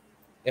now,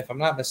 if I'm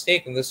not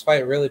mistaken, this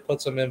fight really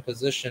puts him in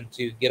position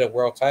to get a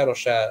world title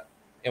shot,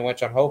 in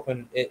which I'm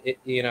hoping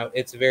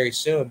it's very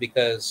soon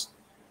because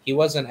he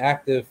wasn't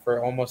active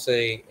for almost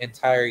a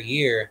entire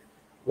year,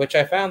 which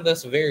I found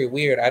this very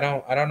weird. I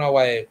don't know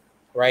why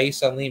Raif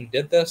Salim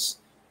did this,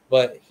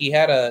 but he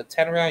had a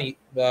 10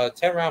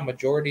 round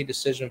majority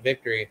decision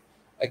victory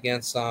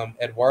against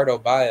Eduardo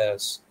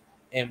Baez,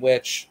 in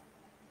which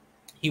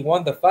he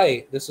won the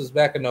fight. This was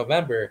back in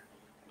November,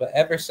 but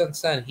ever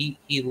since then, he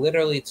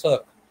literally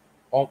took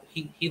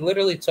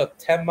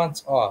 10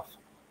 months off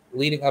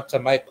leading up to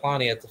Mike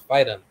Plania to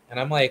fight him. And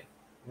I'm like,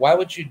 why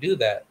would you do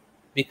that?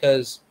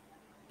 Because,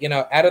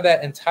 out of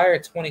that entire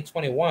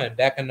 2021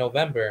 back in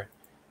November,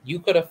 you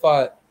could have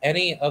fought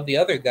any of the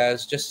other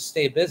guys just to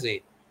stay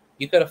busy.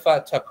 You could have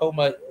fought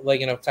Tacoma,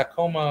 whoever,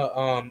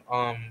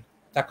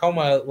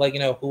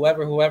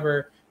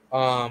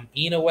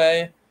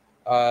 Inoue.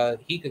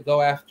 He could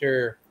go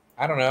after,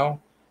 I don't know,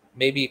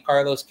 maybe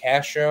Carlos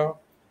Castro.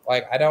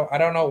 Like, I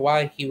don't know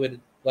why he would,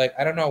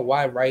 I don't know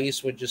why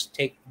Raif would just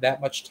take that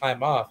much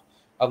time off,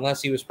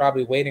 unless he was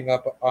probably waiting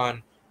up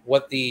on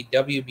what the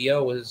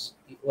WBO was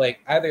like,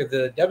 either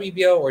the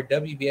WBO or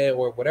WBA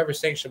or whatever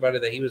sanction body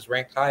that he was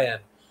ranked high in,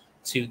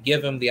 to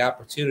give him the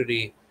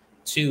opportunity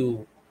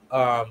to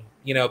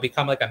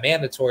become like a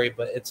mandatory.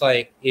 But it's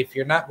like, if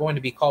you're not going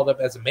to be called up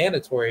as a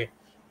mandatory,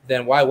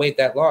 then why wait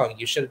that long?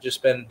 You should have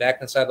just been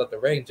back inside of the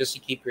ring just to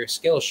keep your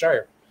skills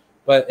sharp.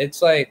 But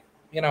it's like,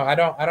 I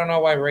don't know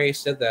why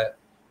Raif did that.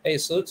 Hey,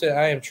 salute to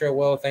I Am Trill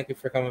Will. Thank you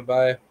for coming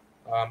by.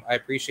 I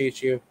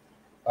appreciate you.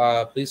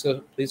 Please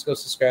go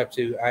subscribe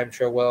to I Am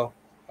Trill Will.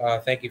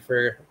 Thank you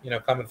for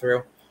coming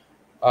through.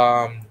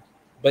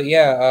 But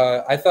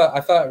yeah, I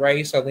thought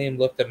Raif Salim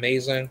looked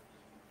amazing.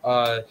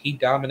 He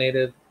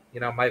dominated,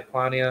 Mike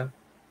Plania.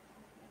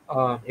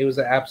 It was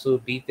an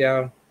absolute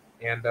beatdown,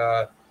 and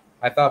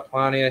I thought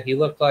Plania, he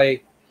looked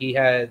like he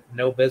had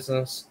no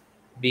business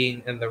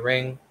being in the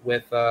ring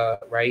with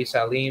Raif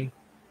Salim.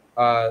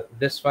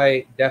 This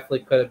fight definitely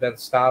could have been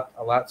stopped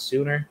a lot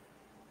sooner,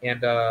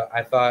 and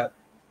I thought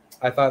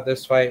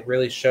this fight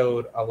really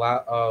showed a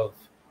lot of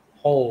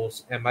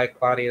holes in Mike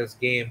Plania's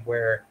game,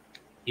 where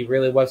he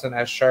really wasn't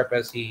as sharp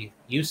as he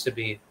used to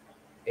be.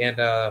 And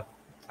I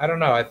don't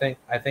know. I think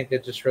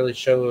it just really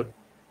showed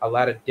a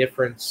lot of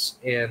difference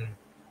in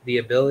the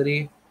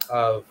ability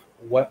of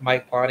what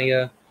Mike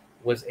Plania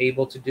was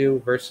able to do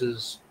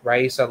versus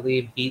Rais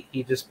Alim.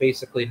 He just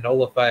basically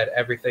nullified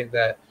everything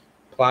that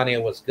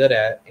Plania was good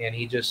at, and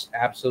he just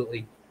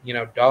absolutely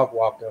dog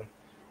walked him.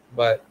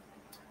 But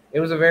it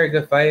was a very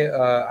good fight.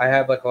 I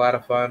had like a lot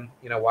of fun,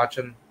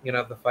 watching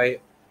the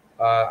fight.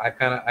 I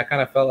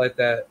kind of felt like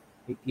that.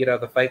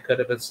 The fight could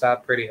have been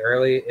stopped pretty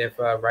early if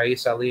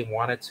Rais Salim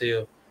wanted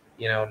to,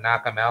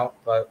 knock him out.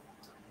 But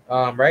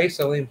Rais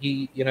Salim,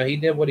 he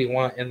did what he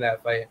wanted in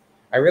that fight.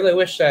 I really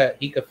wish that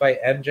he could fight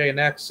MJ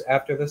next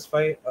after this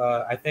fight.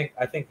 I think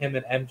him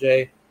and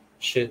MJ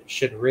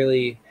should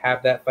really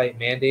have that fight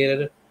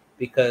mandated,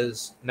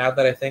 because now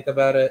that I think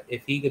about it,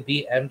 if he could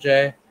beat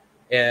MJ,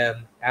 and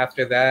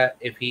after that,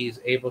 if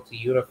he's able to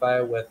unify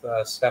with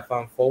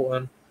Stefan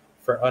Fulton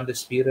for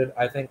undisputed,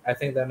 I think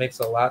that makes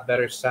a lot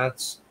better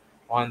sense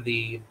on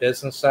the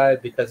business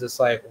side, because it's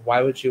like,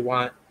 why would you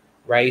want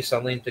Rais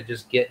Salim to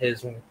just get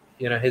his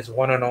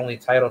one and only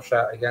title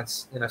shot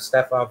against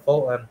Stefan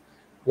Fulton,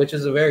 which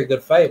is a very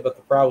good fight, but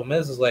the problem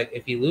is like,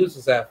 if he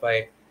loses that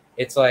fight,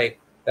 it's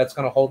like that's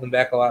gonna hold him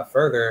back a lot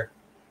further.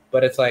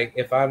 But it's like,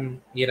 if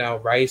I'm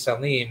Rais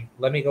Salim,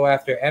 let me go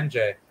after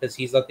MJ because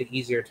he's like the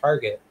easier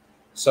target.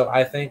 So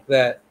I think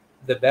that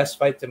the best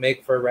fight to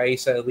make for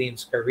Rais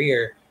Salim's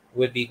career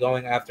would be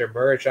going after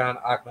Murjan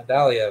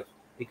Akhmadaliev,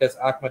 because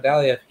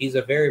Akhmadaliev, he's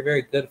a very,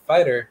 very good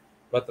fighter,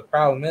 but the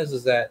problem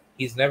is that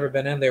he's never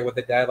been in there with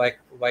a guy like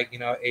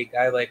a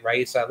guy like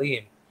Rais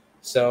Salim.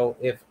 So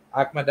if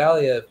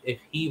Akhmadaliev, if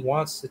he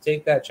wants to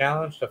take that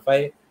challenge to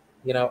fight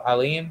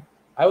Alim,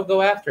 I would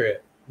go after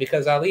it,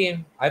 because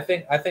Alim, I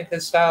think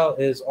his style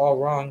is all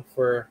wrong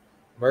for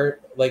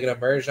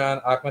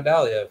Murjan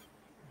Akhmadaliev.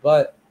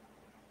 But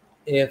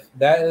if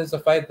that is a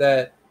fight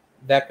that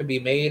could be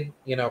made,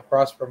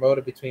 cross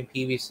promoted between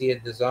PBC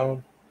and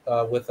DAZN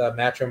with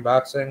Matchroom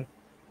Boxing,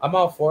 I'm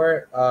all for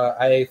it.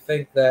 I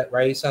think that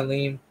Rais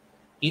Salim,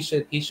 he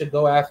should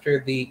go after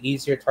the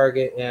easier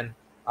target in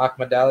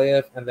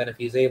Akhmadaliev, and then if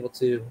he's able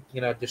to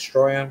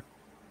destroy him,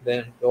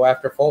 then go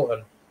after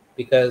Fulton,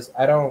 because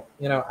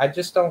I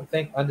just don't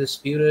think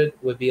undisputed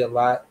would be a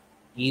lot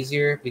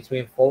easier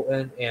between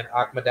Fulton and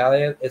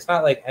Akhmadaliev. It's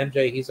not like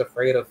MJ, he's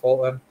afraid of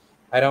Fulton.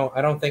 I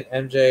don't think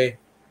MJ,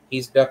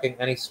 he's ducking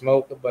any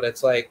smoke, but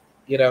it's like,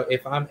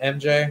 if I'm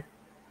MJ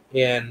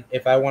and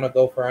if I want to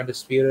go for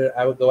undisputed,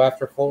 I would go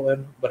after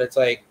Fulton. But it's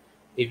like,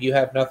 if you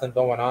have nothing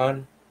going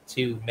on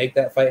to make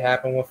that fight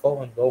happen with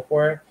Fulton, go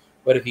for it.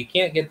 But if you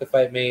can't get the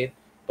fight made,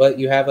 but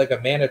you have like a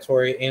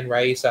mandatory in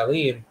Rais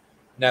Salim,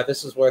 now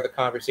this is where the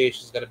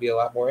conversation is going to be a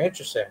lot more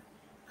interesting.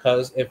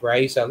 Because if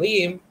Rais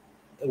Salim,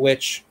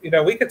 which,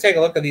 we could take a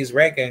look at these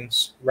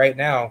rankings right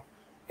now,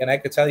 and I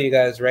could tell you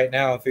guys right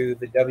now through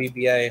the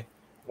WBA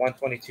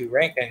 122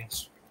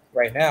 rankings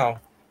right now,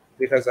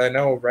 because I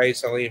know Rais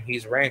Salim,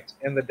 he's ranked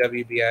in the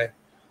WBA.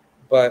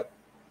 But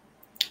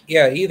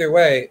yeah, either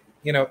way,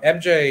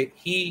 MJ,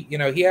 he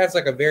has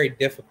like a very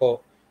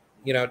difficult,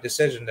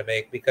 decision to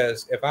make,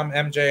 because if I'm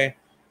MJ,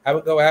 I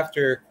would go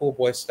after Cool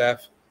Boy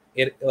Steph.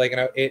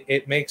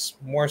 It makes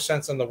more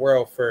sense in the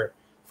world for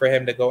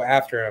him to go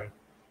after him.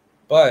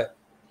 But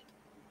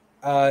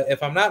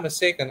if I'm not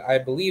mistaken, I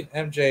believe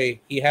MJ,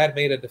 he had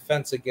made a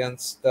defense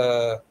against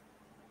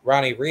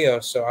Ronnie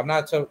Rios, so I'm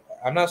not so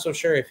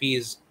sure if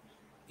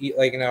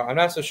I'm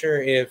not so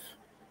sure if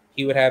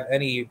he would have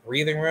any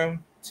breathing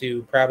room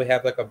to probably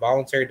have like a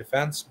voluntary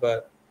defense.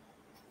 But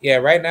yeah,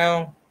 right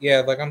now, yeah,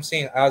 like I'm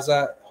seeing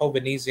Azat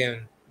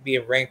Hovhannissian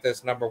being ranked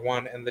as number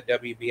 1 in the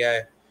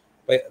WBA.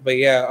 But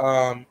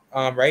yeah,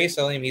 Rais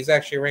Salim, he's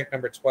actually ranked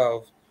number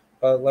 12.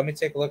 But let me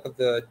take a look at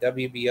the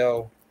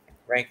WBO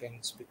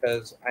rankings,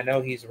 because I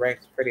know he's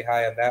ranked pretty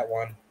high on that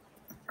one.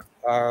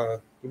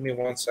 Give me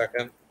 1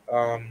 second.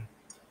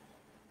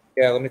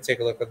 Yeah, let me take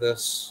a look at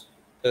this,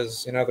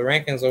 because the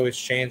rankings always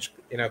change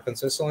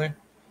consistently.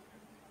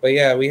 But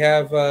yeah, we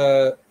have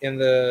in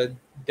the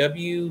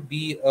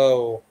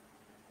WBO,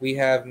 we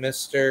have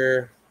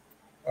Mr.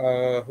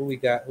 Who we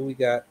got?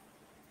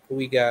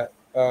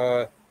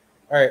 All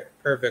right,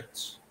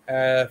 perfect.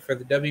 For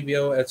the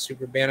WBO at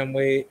super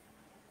bantamweight,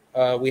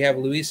 we have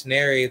Luis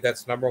Neri,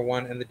 that's number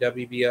 1 in the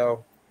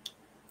WBO,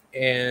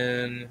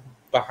 and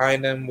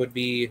behind him would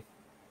be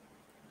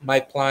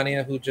Mike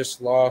Plania, who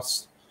just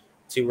lost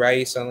to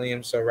Rais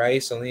Salim. So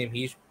Rais Salim,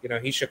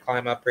 he should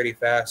climb up pretty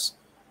fast.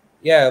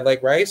 Yeah,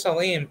 like Rais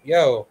Salim,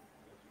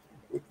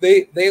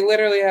 they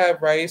literally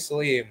have Rais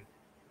Salim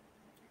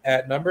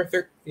at number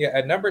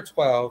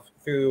 12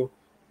 through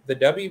the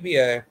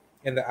WBA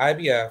and the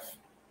IBF,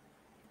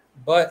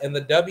 but in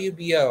the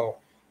WBO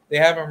they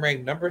have him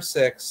ranked number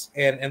 6,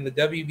 and in the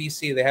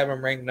WBC they have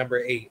him ranked number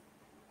 8.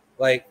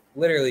 Like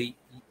literally,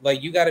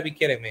 like you got to be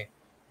kidding me.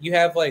 You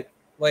have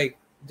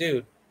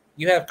dude,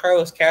 you have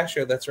Carlos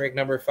Castro that's ranked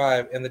number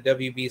 5 in the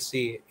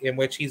WBC, in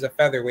which he's a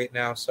featherweight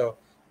now. So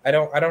I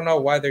don't know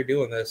why they're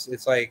doing this.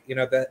 It's like,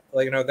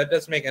 that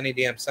doesn't make any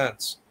damn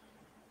sense.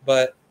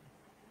 But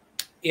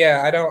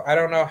Yeah, I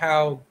don't know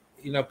how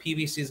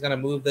PBC is going to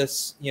move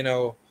this,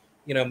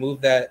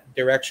 move that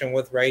direction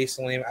with Raees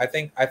Salim. I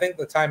think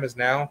the time is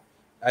now.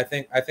 I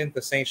think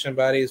the sanction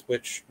bodies,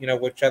 which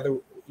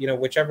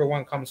whichever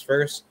one comes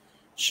first,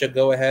 should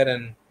go ahead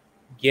and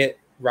get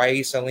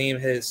Raees Salim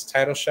his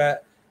title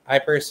shot. I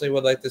personally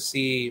would like to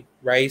see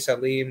Raees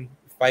Salim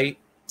fight,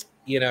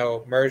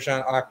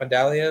 Merjan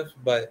Akhmadaliev,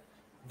 but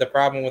the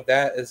problem with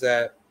that is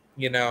that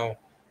you know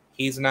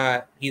he's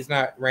not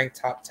ranked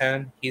top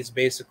 10. He's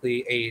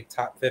basically a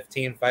top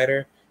 15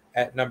 fighter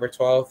at number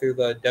 12 through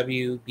the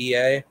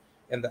WBA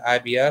and the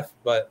IBF.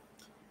 But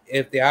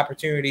if the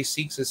opportunity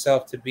seeks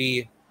itself to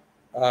be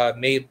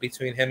made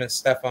between him and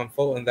Stefan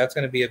Fulton, that's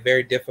going to be a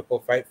very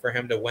difficult fight for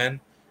him to win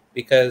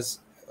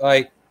because,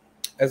 like,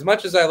 as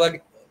much as I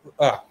like,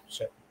 oh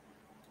shit,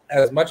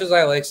 as much as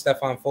I like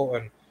Stefan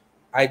Fulton,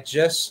 I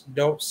just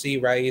don't see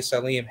Raees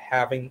Salim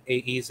having a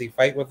easy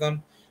fight with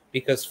him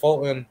because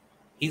Fulton,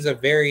 he's a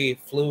very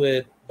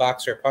fluid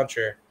boxer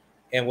puncher,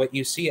 and what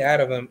you see out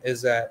of him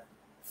is that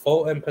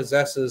Fulton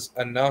possesses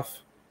enough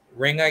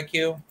ring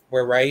IQ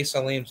where Raees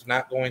Salim's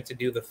not going to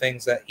do the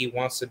things that he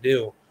wants to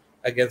do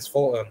against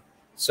Fulton.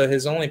 So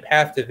his only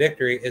path to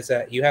victory is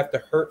that you have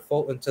to hurt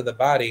Fulton to the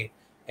body,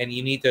 and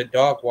you need to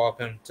dog walk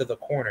him to the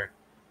corner.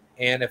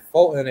 And if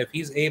Fulton, if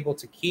he's able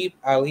to keep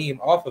Alim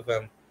off of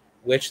him,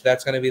 which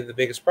that's going to be the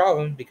biggest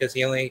problem because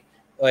he only,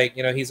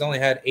 he's only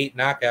had 8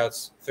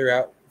 knockouts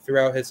throughout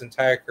his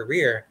entire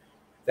career.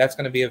 That's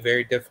going to be a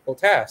very difficult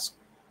task.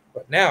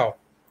 But now,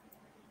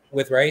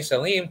 with Raees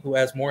Salim, who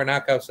has more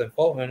knockouts than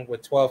Fulton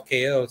with 12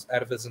 KOs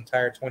out of his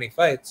entire 20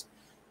 fights,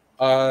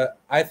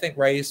 I think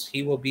Raees,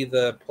 he will be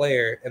the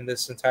player in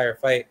this entire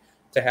fight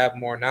to have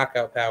more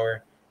knockout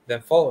power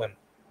than Fulton.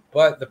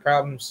 But the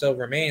problem still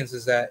remains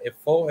is that if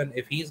Fulton,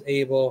 if he's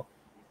able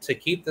to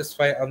keep this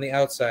fight on the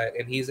outside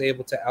and he's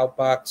able to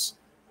outbox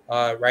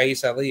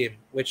Raees Salim,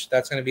 which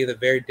that's going to be the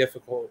very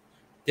difficult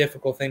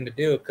thing to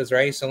do because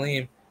Raees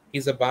Salim,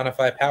 he's a bona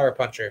fide power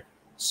puncher.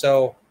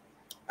 So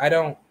I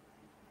don't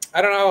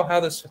know how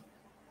this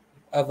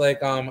I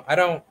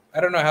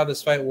don't know how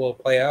this fight will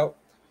play out.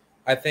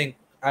 I think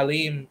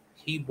Alim,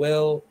 he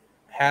will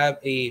have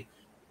a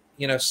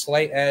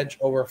slight edge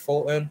over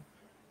Fulton,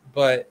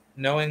 but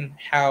knowing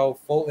how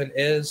Fulton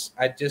is,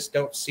 I just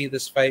don't see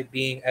this fight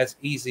being as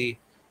easy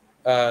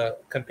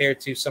compared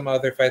to some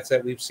other fights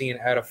that we've seen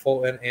out of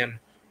Fulton and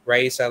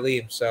Raees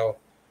Salim. So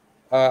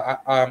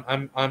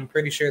I'm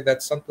pretty sure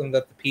that's something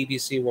that the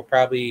PBC will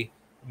probably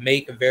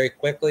make very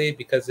quickly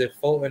because if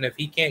Fulton, if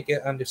he can't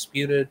get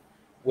undisputed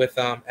with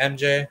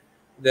MJ,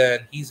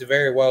 then he's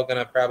very well going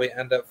to probably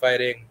end up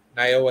fighting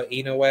Naoya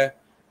Inoue,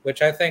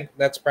 which I think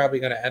that's probably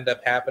going to end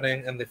up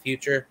happening in the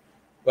future.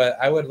 But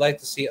I would like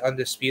to see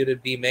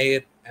undisputed be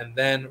made, and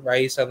then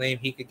Raees Salim,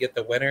 he could get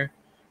the winner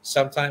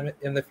sometime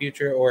in the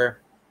future. Or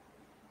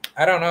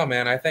I don't know,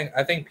 man. I think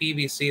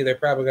PBC, they're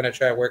probably going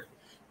to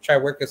try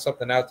working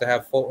something out to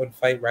have Fulton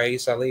fight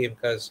Raees Salim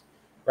because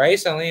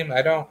Raees Salim,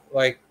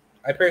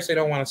 I personally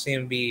don't want to see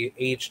him be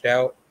aged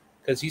out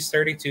because he's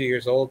 32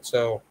 years old,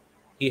 so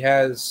he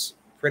has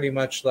pretty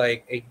much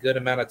like a good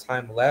amount of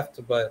time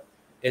left, but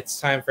it's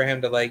time for him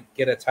to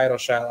get a title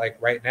shot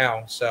right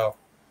now. So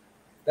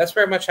that's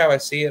very much how I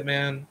see it,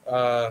 man.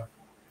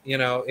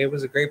 It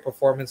was a great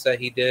performance that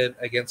he did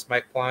against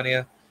Mike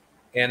Plania,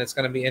 and it's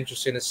going to be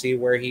interesting to see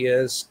where he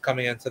is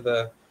coming into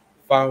the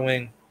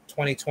following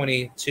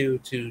 2022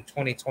 to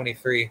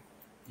 2023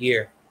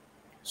 year.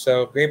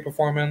 So great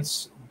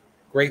performance,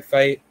 great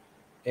fight,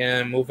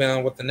 and moving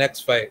on with the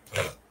next fight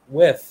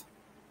with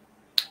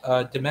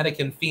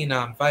Dominican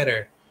phenom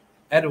fighter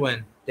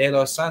Edwin De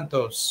Los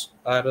Santos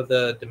out of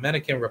the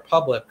Dominican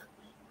Republic,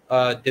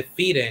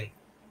 defeating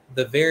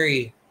the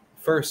very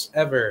first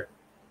ever,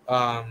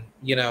 highlighted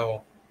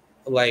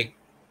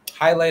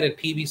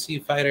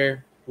PBC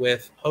fighter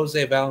with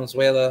Jose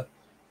Valenzuela.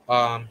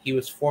 He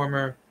was a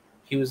former,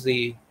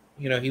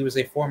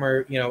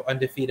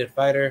 undefeated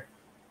fighter,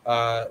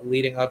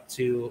 leading up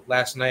to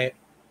last night.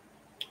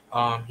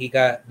 He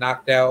got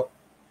knocked out.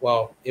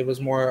 Well, it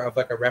was more of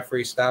a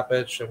referee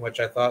stoppage in which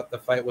I thought the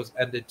fight was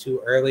ended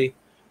too early.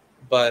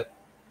 But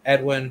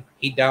Edwin,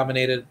 he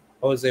dominated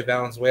Jose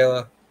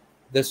Valenzuela.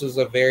 This was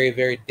a very,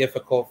 very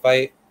difficult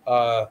fight.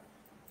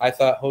 I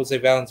thought Jose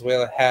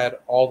Valenzuela had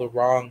all the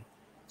wrong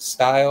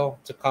style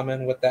to come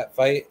in with that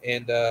fight,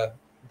 and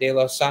De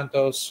Los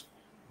Santos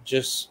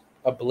just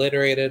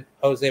obliterated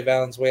Jose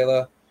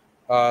Valenzuela.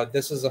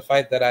 This is a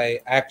fight that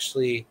I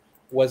actually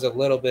was a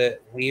little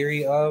bit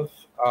leery of.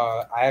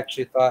 I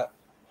actually thought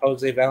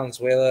Jose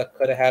Valenzuela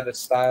could have had a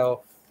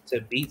style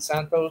to beat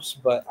Santos,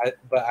 but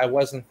I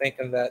wasn't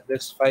thinking that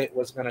this fight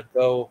was going to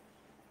go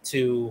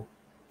to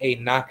a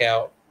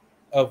knockout,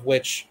 of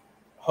which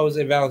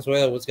Jose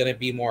Valenzuela was going to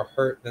be more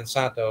hurt than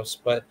Santos.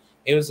 But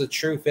it was a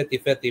true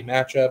 50-50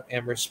 matchup,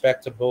 and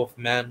respect to both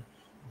men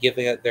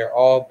giving it their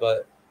all.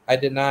 But I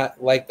did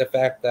not like the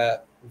fact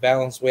that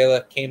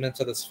Valenzuela came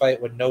into this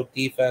fight with no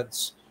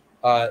defense.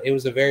 It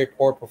was a very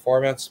poor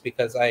performance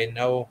because I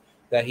know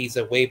that he's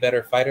a way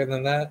better fighter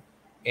than that.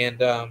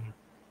 And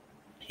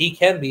he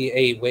can be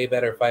a way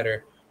better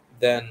fighter.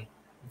 than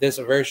this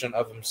version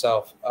of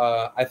himself.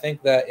 I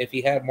think that if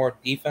he had more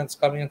defense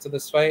coming into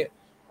this fight,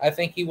 I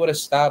think he would have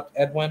stopped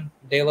Edwin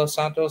De Los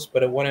Santos,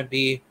 but it wouldn't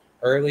be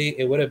early.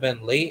 It would have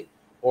been late,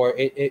 or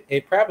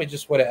it probably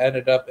just would have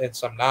ended up in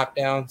some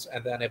knockdowns,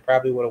 and then it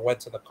probably would have went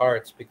to the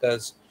cards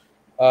because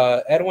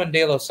Edwin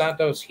De Los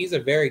Santos, he's a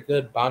very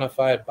good bona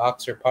fide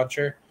boxer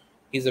puncher.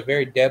 He's a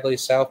very deadly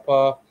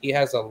southpaw. He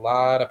has a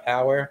lot of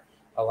power.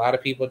 A lot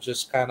of people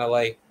just kind of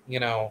like,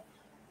 don't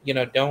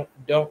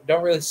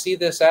really see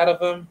this out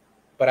of him,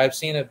 but I've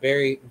seen it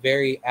very,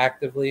 very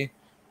actively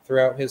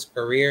throughout his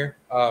career.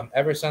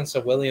 Ever since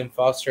the William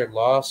Foster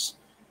loss,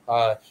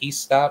 he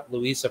stopped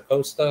Luis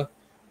Acosta,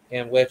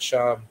 in which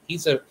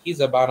he's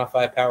a bona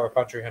fide power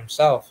puncher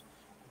himself,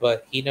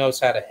 but he knows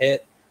how to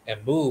hit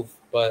and move.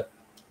 But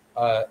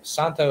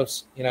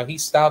Santos, he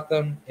stopped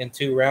them in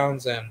 2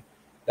 rounds, and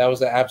that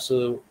was an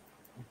absolute,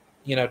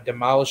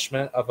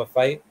 demolishment of a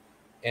fight.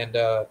 And,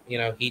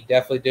 he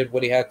definitely did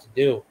what he had to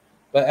do.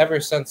 But ever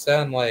since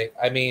then,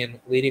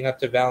 leading up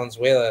to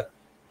Valenzuela,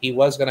 he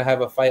was going to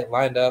have a fight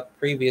lined up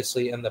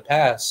previously in the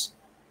past.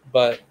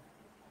 But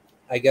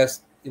I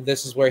guess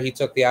this is where he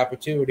took the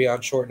opportunity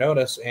on short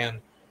notice, and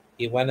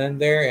he went in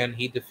there and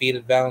he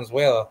defeated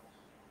Valenzuela.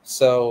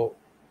 So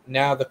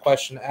now the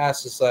question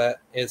asked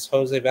is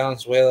Jose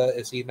Valenzuela,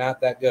 is he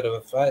not that good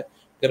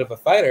of a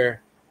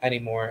fighter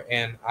anymore?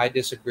 And I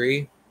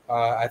disagree.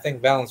 I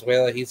think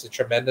Valenzuela, he's a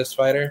tremendous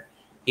fighter.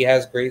 He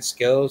has great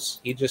skills.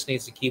 He just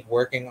needs to keep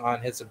working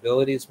on his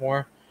abilities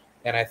more.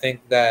 And I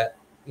think that,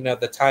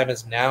 the time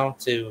is now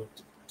to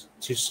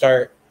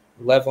start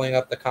leveling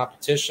up the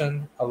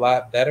competition a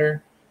lot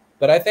better.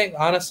 But I think,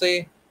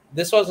 honestly,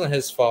 this wasn't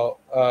his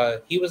fault.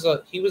 He was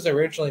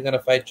originally going to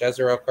fight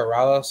Jezreel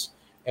Corrales,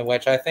 in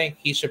which I think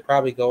he should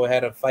probably go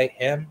ahead and fight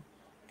him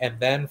and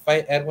then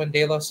fight Edwin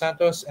De Los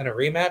Santos in a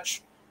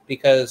rematch,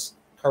 because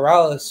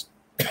Corrales,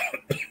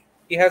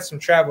 he had some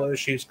travel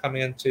issues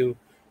coming into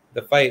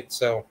the fight.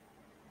 So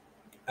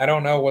I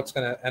don't know what's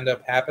going to end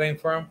up happening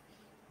for him,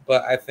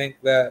 but I think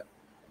that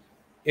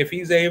if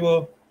he's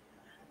able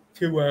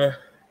to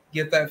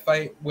get that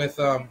fight with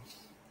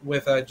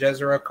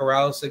Jezreel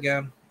Corrales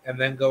again, and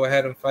then go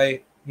ahead and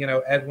fight,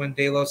 Edwin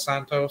De Los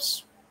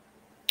Santos,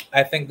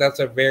 I think that's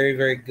a very,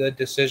 very good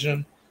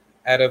decision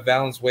out of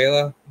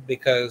Valenzuela,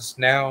 because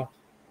now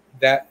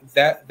that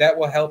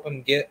will help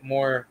him get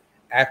more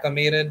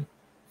acclimated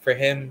for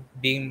him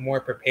being more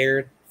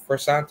prepared for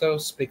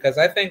Santos. Because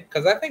I think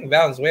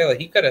Valenzuela,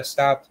 he could have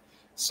stopped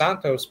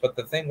Santos, but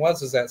the thing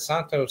is that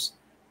Santos,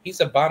 he's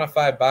a bona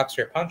fide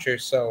boxer puncher,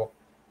 so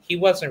he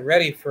wasn't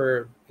ready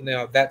for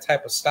that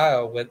type of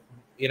style with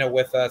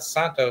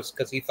Santos,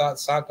 because he thought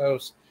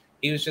Santos,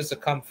 he was just a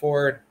come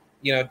forward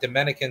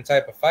Dominican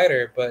type of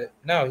fighter. But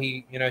no,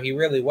 he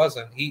really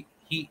wasn't.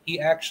 He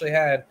actually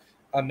had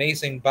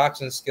amazing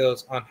boxing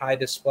skills on high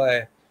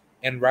display,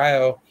 and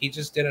Rayo, he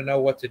just didn't know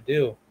what to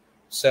do.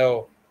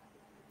 So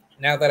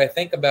now that I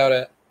think about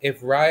it,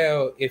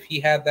 if he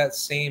had that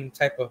same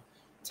type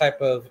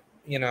of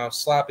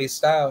sloppy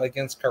style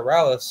against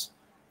Corrales,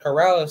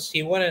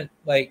 he wouldn't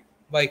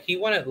he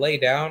wouldn't lay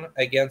down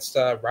against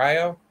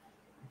Rayo,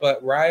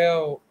 but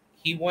Rayo,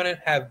 he wouldn't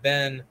have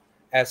been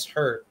as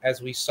hurt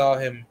as we saw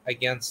him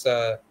against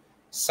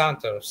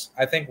Santos.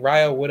 I think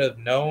Rayo would have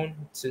known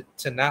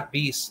to not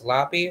be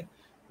sloppy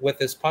with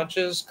his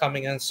punches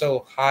coming in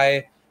so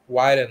high,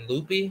 wide, and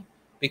loopy,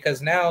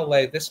 because now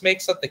this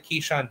makes up the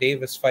Keyshawn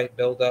Davis fight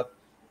buildup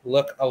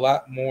look a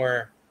lot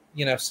more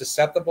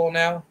susceptible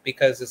now,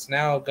 because it's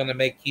now going to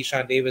make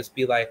Keyshawn Davis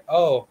be like,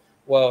 oh,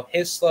 well,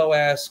 his slow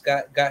ass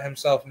got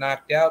himself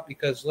knocked out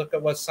because look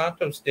at what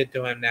Santos did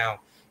to him now.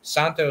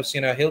 Santos,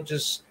 he'll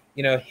just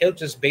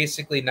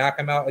basically knock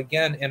him out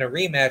again in a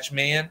rematch,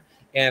 man.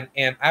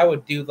 And I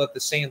would do the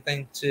same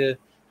thing to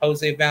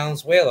Jose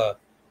Valenzuela.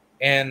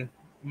 And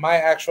my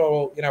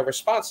actual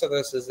response to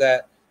this is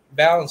that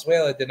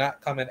Valenzuela did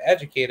not come in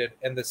educated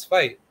in this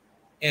fight.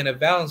 And if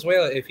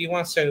Valenzuela, if he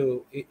wants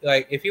to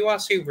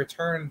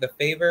return the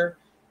favor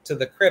to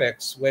the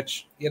critics,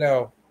 which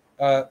the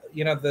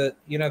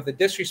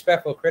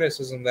disrespectful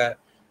criticism that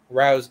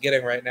Rao's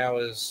getting right now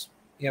is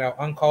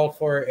uncalled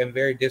for and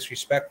very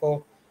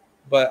disrespectful.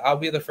 But I'll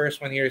be the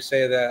first one here to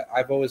say that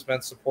I've always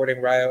been supporting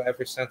Rayo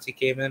ever since he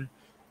came in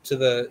to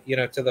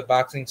the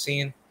boxing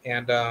scene,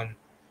 and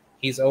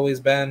he's always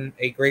been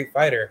a great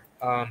fighter.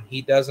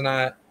 He does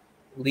not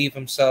leave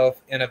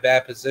himself in a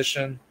bad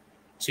position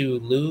to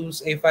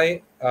lose a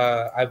fight.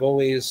 I've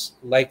always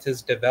liked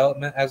his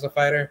development as a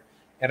fighter,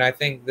 and I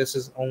think this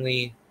is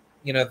only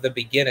the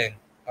beginning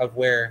of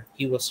where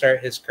he will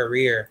start his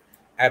career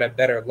at a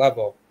better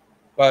level.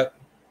 But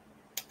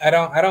I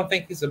don't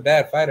think he's a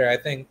bad fighter. I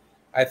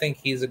think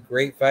he's a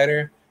great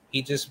fighter.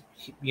 He just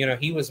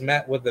he was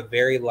met with a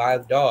very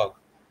live dog,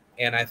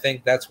 and I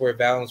think that's where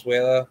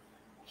Valenzuela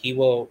he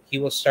will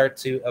start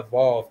to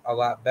evolve a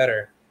lot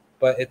better.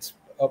 But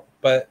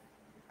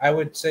I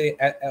would say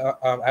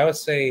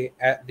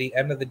at the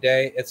end of the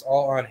day, it's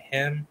all on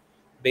him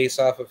based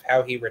off of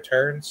how he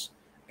returns.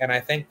 And I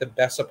think the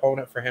best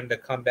opponent for him to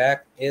come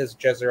back is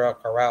Jezreel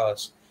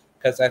Corrales.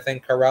 because I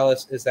think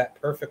Corrales is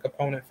that perfect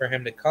opponent for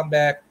him to come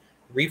back,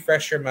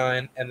 refresh your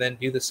mind, and then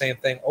do the same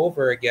thing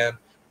over again,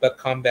 but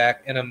come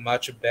back in a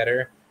much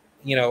better,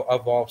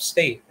 evolved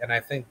state. And I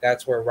think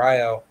that's where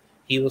Ryo,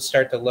 he will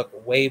start to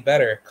look way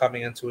better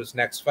coming into his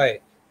next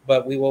fight.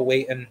 But we will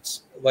wait and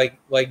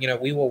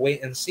we will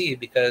wait and see,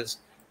 because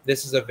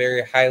this is a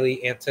very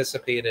highly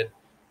anticipated,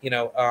 you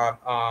know, um,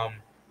 um,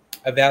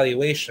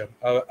 evaluation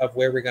of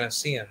where we're going to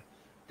see him.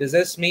 Does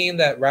this mean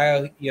that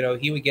Ryo,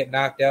 he would get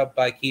knocked out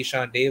by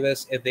Keyshawn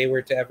Davis if they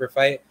were to ever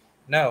fight?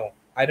 No,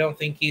 I don't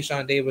think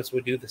Keyshawn Davis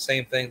would do the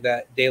same thing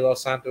that De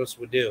Los Santos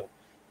would do.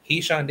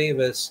 Keyshawn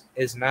Davis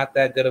is not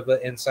that good of an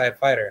inside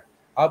fighter.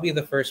 I'll be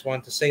the first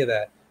one to say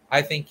that.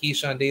 I think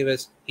Keyshawn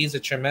Davis, he's a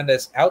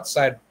tremendous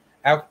outside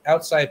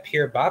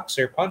pure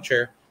boxer,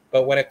 puncher,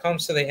 but when it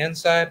comes to the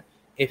inside,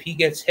 if he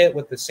gets hit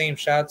with the same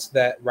shots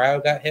that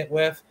Ryo got hit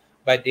with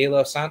by De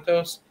Los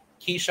Santos,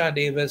 Keyshawn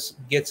Davis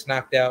gets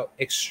knocked out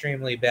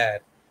extremely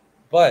bad.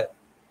 But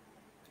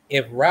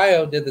if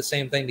Ryo did the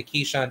same thing to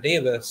Keyshawn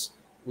Davis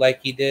like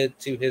he did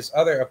to his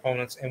other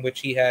opponents, in which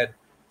he had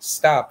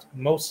stopped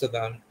most of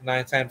them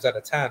 9 times out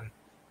of 10,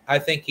 I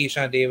think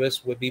Keyshawn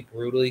Davis would be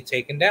brutally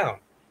taken down.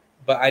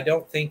 But I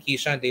don't think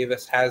Keyshawn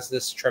Davis has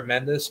this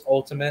tremendous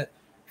ultimate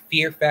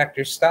fear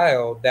factor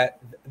style that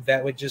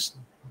would just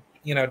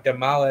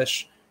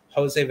demolish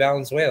Jose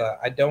Valenzuela.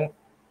 I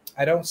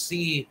don't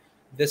see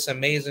this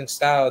amazing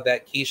style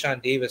that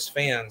Keyshawn Davis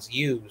fans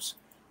use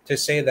to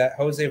say that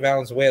Jose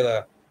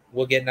Valenzuela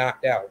will get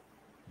knocked out.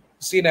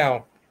 See,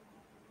 now,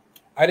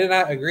 I did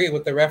not agree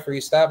with the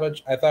referee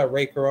stoppage. I thought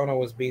Ray Corona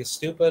was being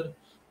stupid.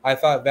 I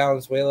thought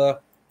Valenzuela,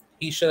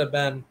 he should have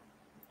been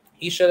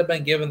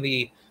given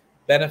the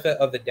benefit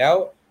of the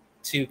doubt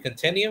to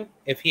continue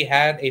if he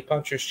had a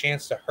puncher's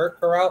chance to hurt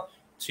Corral,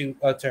 to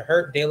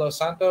hurt De Los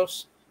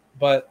Santos.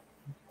 But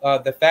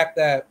the fact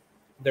that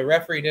the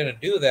referee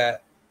didn't do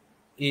that,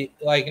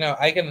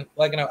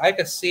 I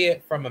could see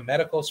it from a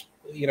medical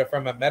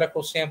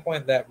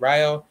standpoint that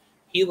Ryo,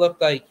 he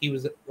looked like he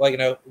was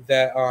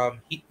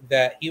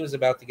that he was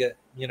about to get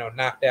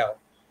knocked out.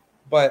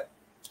 But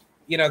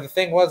the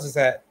thing was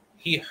that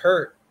he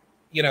hurt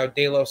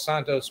De Los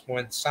Santos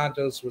when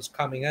Santos was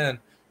coming in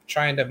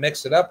trying to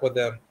mix it up with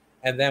him,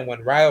 and then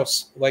when Ryo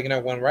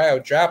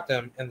dropped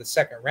him in the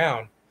second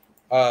round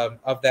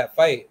of that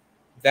fight,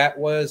 that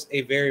was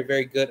a very,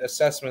 very good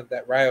assessment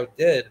that Ryo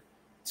did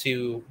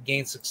to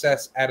gain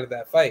success out of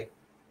that fight.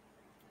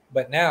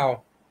 But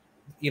now,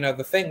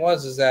 the thing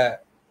is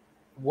that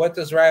what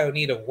does Ryo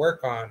need to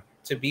work on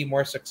to be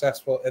more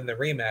successful in the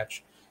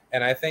rematch?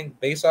 And I think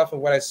based off of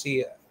what I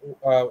see,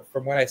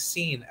 from what I've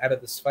seen out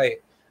of this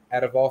fight,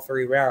 out of all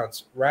 3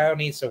 rounds, Ryo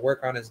needs to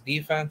work on his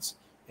defense,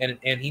 and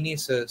he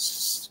needs to,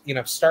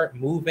 start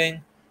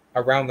moving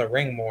around the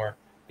ring more.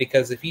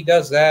 Because if he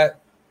does that,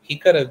 he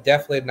could have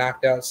definitely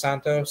knocked out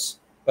Santos.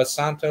 But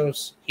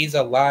Santos, he's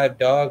a live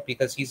dog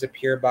because he's a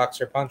pure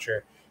boxer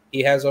puncher.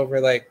 He has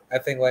over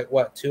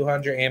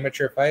 200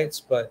 amateur fights,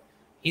 but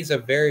he's a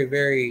very,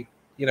 very,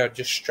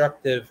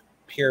 destructive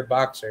pure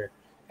boxer.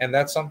 And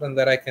that's something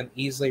that I can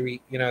easily,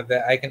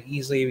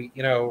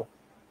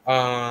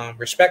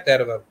 respect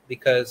out of him,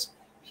 because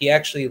he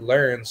actually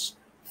learns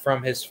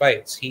from his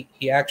fights.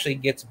 He actually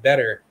gets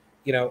better,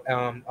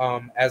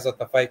 as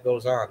the fight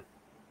goes on.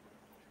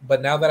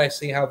 But now that I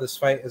see how this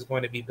fight is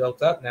going to be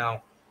built up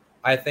now,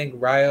 I think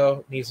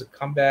Ryo needs to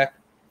come back,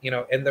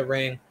 in the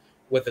ring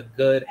with a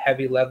good,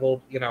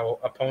 heavy-leveled,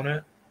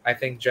 opponent. I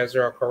think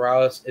Jezreel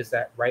Corrales is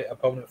that right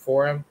opponent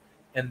for him.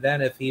 And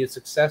then if he is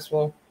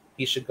successful,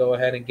 he should go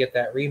ahead and get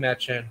that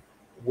rematch in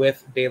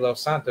with De Los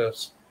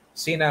Santos.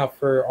 See, now,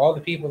 for all the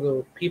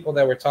people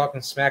that were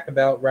talking smack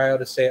about Ryo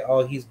to say,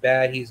 oh, he's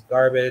bad, he's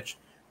garbage,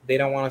 they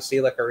don't want to see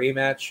a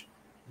rematch,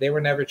 they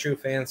were never true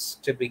fans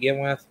to begin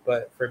with.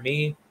 But for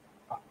me,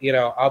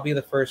 I'll be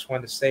the first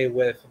one to say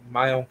with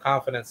my own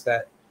confidence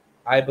that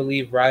I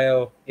believe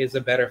Ryo is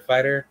a better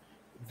fighter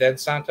than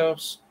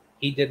Santos.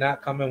 He did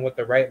not come in with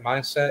the right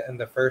mindset in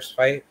the first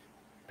fight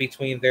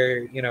between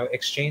their,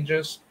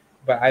 exchanges.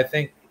 But I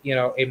think,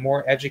 a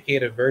more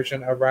educated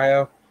version of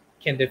Ryo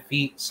can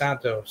defeat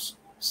Santos.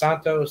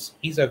 Santos,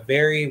 he's a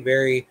very,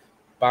 very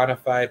bona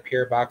fide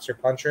pure boxer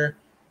puncher.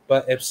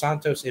 But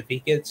if he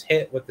gets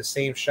hit with the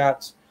same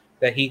shots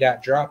that he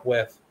got dropped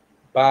with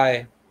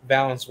by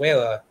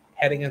Valenzuela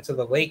heading into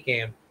the late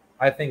game,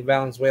 I think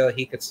Valenzuela,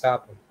 he could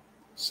stop him.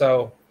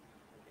 So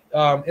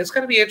it's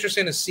going to be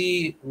interesting to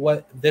see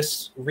what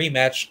this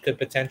rematch could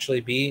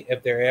potentially be,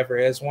 if there ever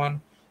is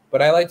one.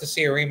 But I like to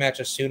see a rematch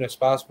as soon as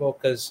possible,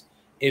 because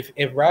if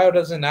Ryo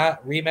does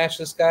not rematch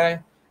this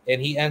guy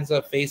and he ends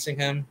up facing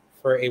him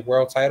for a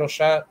world title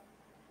shot,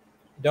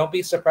 don't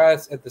be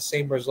surprised if the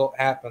same result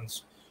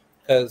happens,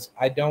 because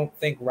I don't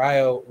think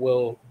Ryo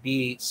will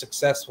be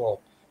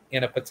successful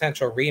in a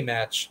potential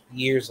rematch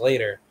years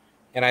later.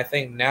 And I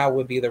think now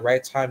would be the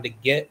right time to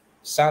get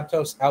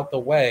Santos out the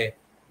way,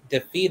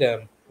 defeat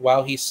him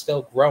while he's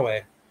still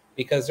growing,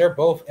 because they're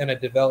both in a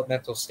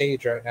developmental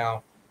stage right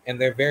now, and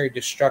they're very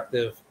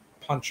destructive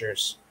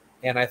punchers.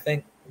 And I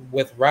think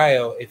with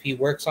Ryo, if he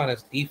works on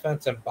his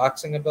defense and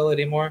boxing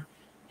ability more,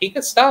 he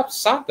could stop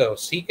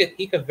Santos. He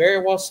could very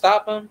well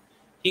stop him.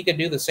 He could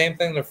do the same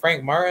thing to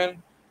Frank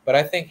Martin. But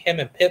I think him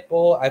and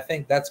Pitbull, I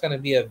think that's going to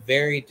be a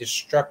very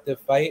destructive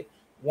fight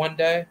one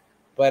day.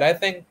 But I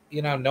think,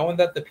 knowing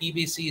that the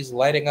PBC is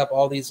lighting up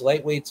all these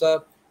lightweights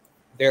up,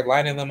 they're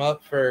lining them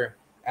up for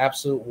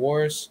absolute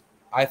wars.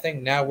 I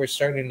think now we're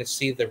starting to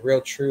see the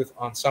real truth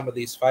on some of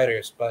these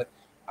fighters. But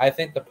I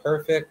think the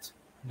perfect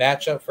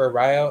matchup for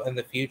Ryo in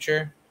the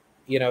future,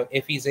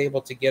 if he's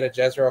able to get a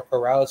Jezreel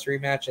Corrales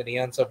rematch and he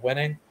ends up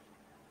winning,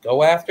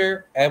 go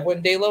after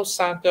Edwin De Los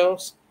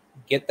Santos,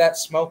 get that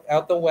smoke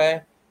out the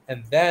way,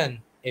 and then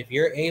if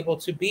you're able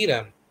to beat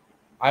him,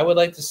 I would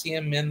like to see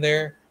him in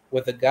there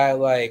with a guy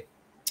like,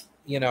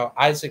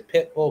 Isaac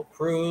Pitbull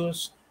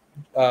Cruz,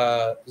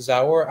 Zaur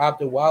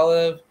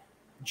Abdulwalev,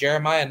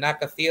 Jeremiah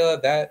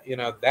Nakathila.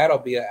 That'll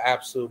be an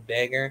absolute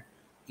banger,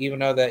 even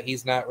though that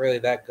he's not really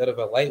that good of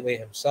a lightweight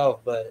himself.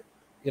 But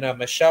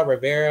Michelle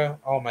Rivera,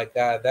 oh my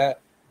God,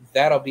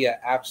 that'll be an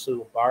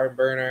absolute barn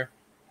burner.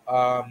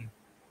 I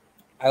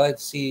like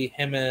to see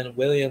him and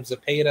William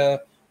Zepeda,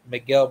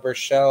 Miguel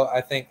Burchell.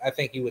 I think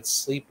he would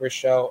sleep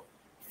Burchell.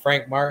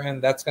 Frank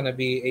Martin, that's going to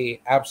be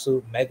a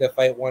absolute mega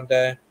fight one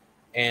day.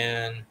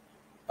 And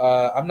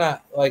I'm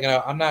not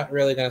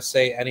really going to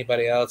say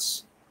anybody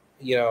else,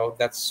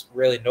 that's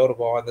really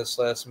notable on this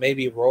list.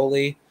 Maybe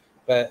Rolly,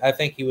 but I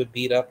think he would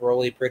beat up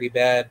Rolly pretty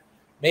bad.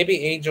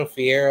 Maybe Angel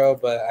Fierro,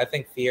 but I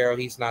think Fierro,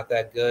 he's not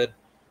that good.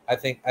 I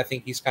think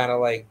he's kind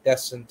of like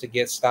destined to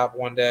get stopped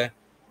one day.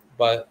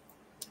 But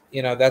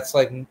that's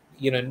like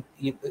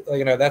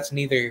that's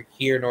neither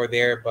here nor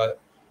there. But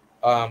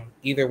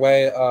either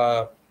way,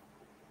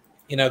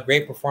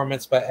 great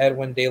performance by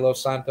Edwin De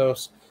Los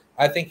Santos.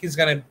 I think he's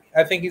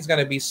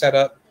gonna be set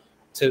up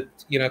to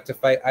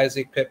fight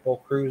Isaac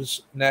Pitbull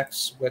Cruz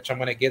next, which I'm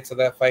gonna get to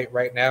that fight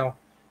right now,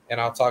 and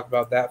I'll talk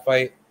about that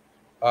fight.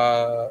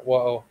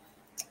 Well,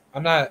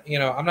 I'm not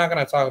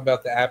gonna talk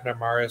about the Abner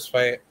Mares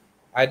fight.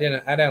 I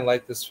didn't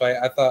like this fight.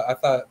 I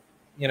thought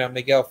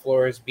Miguel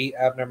Flores beat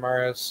Abner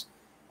Mares.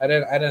 I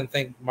didn't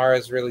think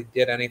Mares really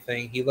did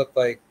anything. He looked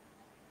like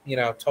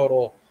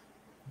total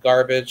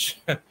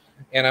garbage.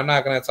 And I'm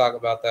not going to talk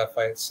about that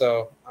fight.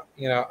 So,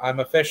 I'm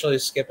officially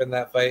skipping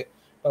that fight.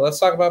 But let's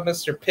talk about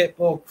Mr.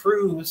 Pitbull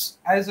Cruz,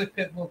 Isaac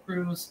Pitbull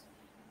Cruz,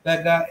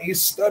 that got a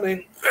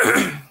stunning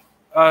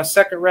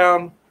second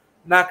round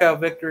knockout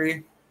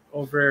victory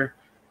over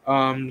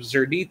Eduardo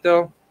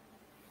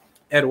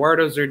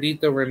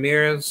Zerdito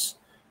Ramirez.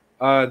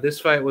 This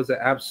fight was an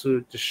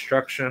absolute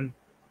destruction.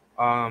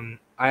 I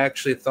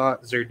actually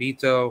thought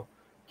Zerdito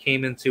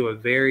came into a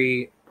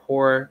very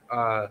poor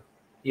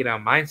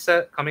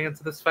mindset coming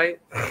into this fight.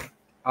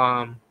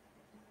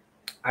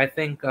 I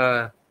think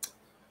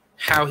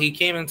how he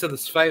came into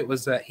this fight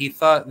was that he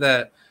thought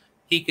that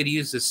he could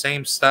use the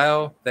same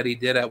style that he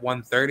did at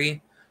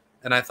 130,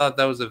 and I thought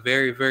that was a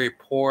very, very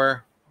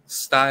poor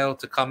style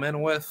to come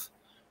in with.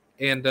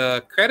 And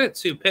credit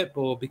to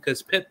Pitbull,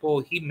 because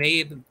Pitbull, he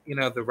made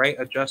the right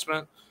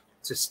adjustment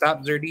to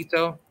stop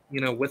Zerdito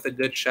with a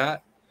good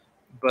shot.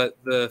 But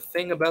the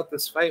thing about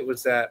this fight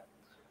was that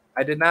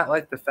I did not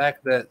like the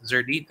fact that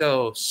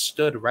Zerdito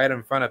stood right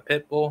in front of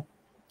Pitbull.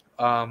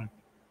 I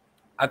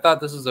thought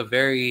this was a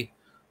very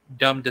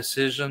dumb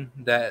decision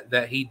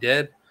that he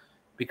did,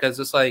 because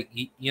it's like,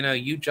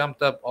 you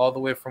jumped up all the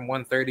way from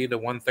 130 to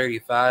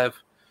 135,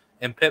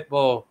 and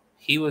Pitbull,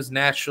 he was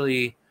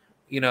naturally,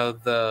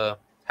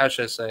 how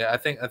should I say? I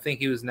think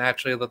he was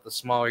naturally the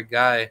smaller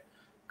guy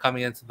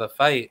coming into the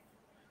fight,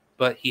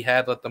 but he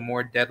had the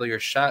more deadlier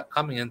shot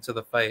coming into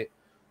the fight.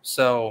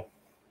 So,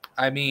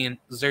 I mean,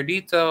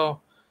 Zerdito,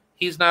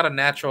 he's not a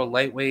natural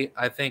lightweight.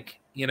 I think,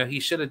 he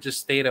should have just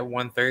stayed at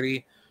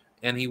 130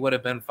 and he would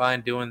have been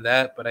fine doing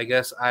that. But I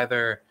guess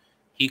either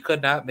he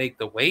could not make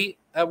the weight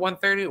at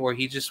 130 or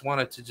he just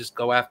wanted to just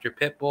go after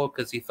Pitbull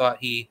because he thought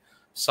he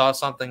saw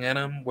something in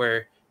him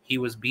where he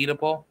was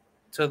beatable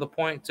to the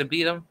point to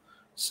beat him.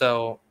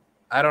 So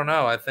I don't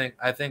know. I think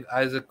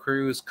Isaac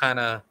Cruz kind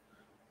of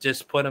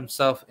just put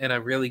himself in a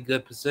really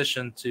good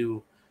position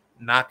to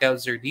knock out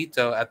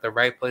Zerdito at the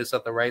right place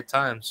at the right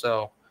time.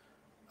 So,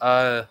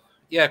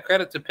 yeah,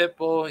 credit to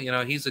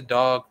Pitbull. He's a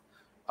dog.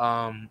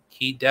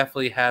 He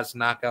definitely has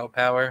knockout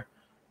power.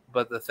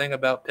 But the thing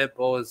about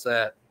Pitbull is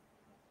that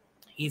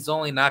he's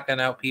only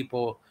knocking out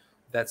people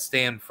that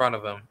stay in front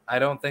of him. I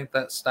don't think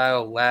that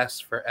style lasts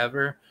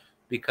forever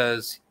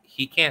because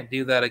he can't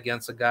do that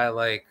against a guy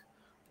like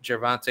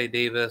Gervonta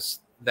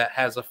Davis that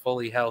has a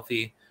fully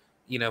healthy,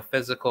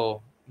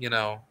 physical,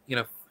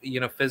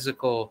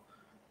 physical,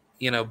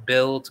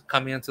 build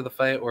coming into the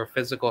fight or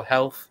physical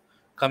health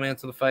coming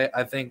into the fight.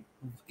 I think,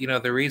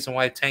 the reason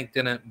why Tank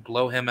didn't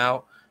blow him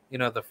out,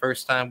 the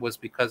first time was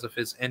because of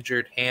his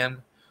injured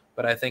hand.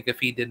 But I think if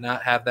he did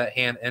not have that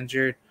hand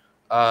injured,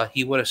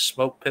 he would have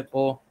smoked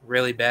Pitbull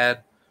really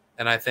bad.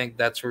 And I think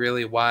that's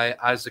really why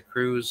Isaac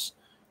Cruz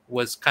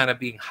was kind of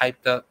being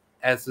hyped up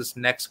as this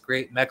next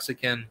great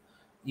Mexican,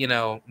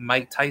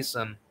 Mike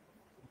Tyson,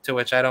 to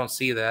which I don't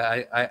see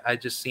that. I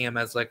just see him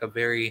as like a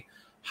very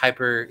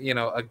hyper,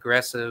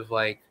 aggressive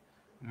like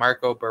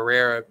Marco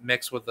Barrera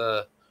mixed with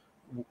a,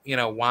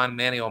 Juan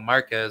Manuel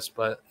Marquez.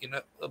 But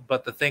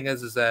the thing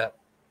is that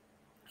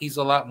he's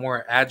a lot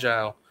more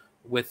agile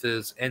with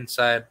his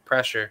inside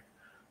pressure.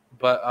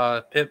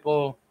 But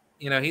Pitbull,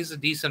 he's a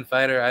decent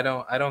fighter.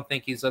 I don't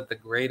think he's the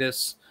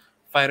greatest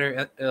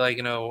fighter, in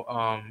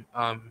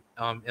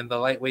the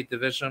lightweight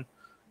division.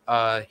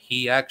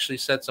 He actually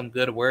said some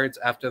good words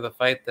after the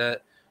fight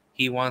that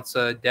he wants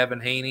a Devin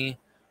Haney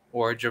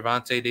or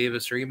Gervonta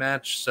Davis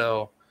rematch.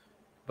 So,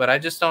 but I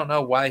just don't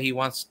know why he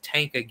wants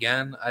Tank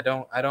again. I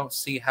don't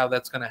see how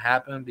that's gonna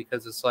happen,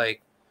 because it's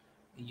like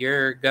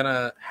you're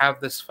gonna have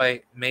this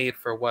fight made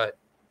for what,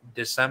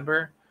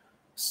 December?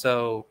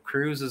 So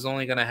Cruz is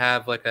only gonna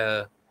have like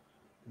a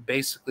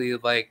basically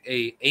like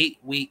a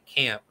 8-week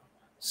camp.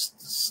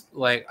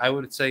 Like I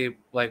would say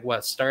like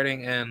what,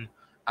 starting in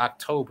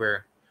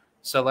October.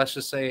 So let's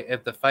just say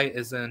if the fight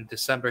is in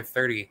December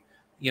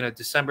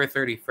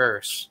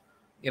 31st,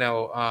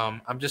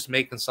 I'm just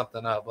making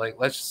something up. Like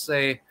let's just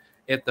say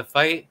if the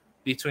fight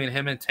between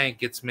him and Tank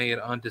gets made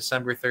on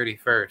December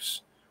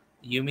 31st,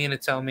 you mean to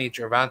tell me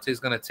Gervonta's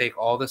going to take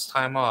all this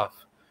time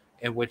off,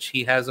 in which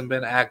he hasn't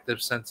been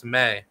active since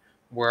May?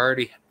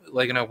 We're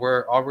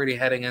already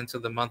heading into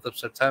the month of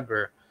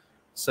September.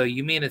 So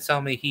you mean to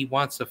tell me he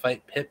wants to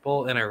fight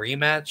Pitbull in a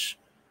rematch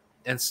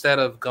instead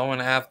of going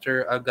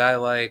after a guy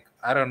like,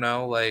 I don't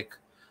know, like,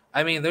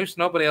 I mean, there's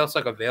nobody else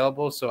like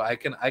available, so I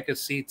could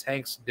see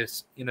Tank's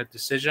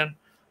decision,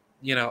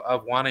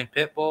 of wanting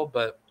Pitbull.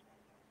 But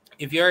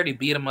if you already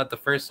beat him at the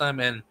first time,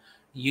 and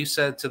you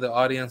said to the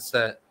audience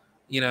that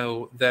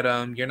you're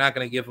not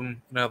going to give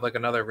him like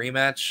another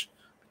rematch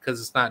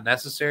because it's not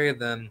necessary,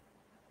 then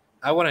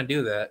I wouldn't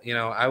do that.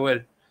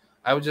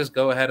 I would just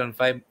go ahead and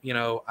fight,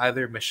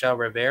 either Michelle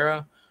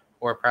Rivera,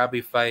 or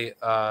probably fight,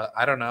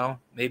 I don't know,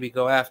 maybe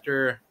go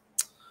after.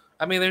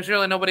 I mean, there's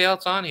really nobody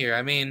else on here.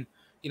 I mean,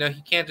 he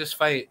can't just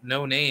fight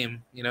no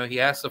name. He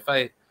has to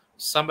fight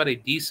somebody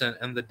decent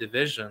in the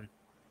division.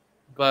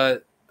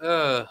 But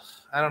I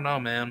don't know,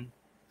 man.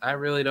 I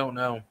really don't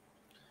know,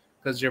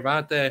 because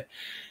Gervonta,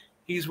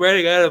 he's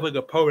running out of like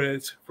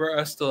opponents for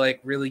us to like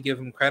really give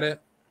him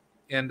credit.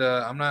 And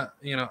I'm not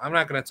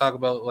going to talk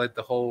about like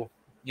the whole,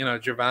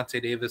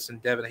 Gervonta Davis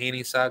and Devin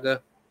Haney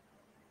saga,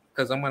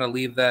 because I'm going to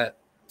leave that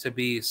to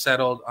be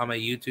settled on my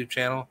YouTube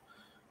channel.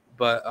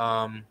 But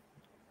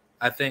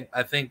I think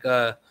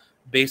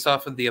based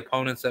off of the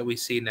opponents that we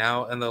see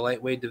now in the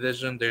lightweight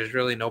division, there's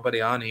really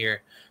nobody on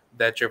here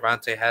that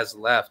Gervonta has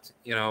left.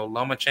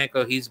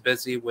 Lomachenko, he's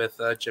busy with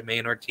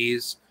Jermaine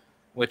Ortiz,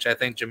 which I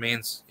think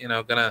Jermaine's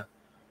gonna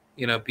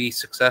be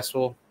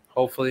successful,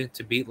 hopefully,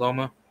 to beat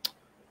Loma.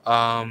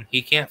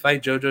 He can't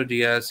fight Jojo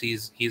Diaz.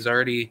 He's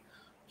already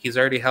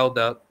held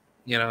up.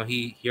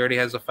 He already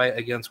has a fight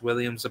against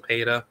William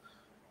Zepeda.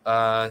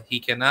 He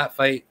cannot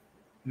fight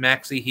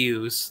Maxie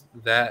Hughes.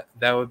 That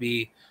would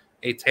be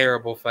a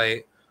terrible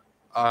fight.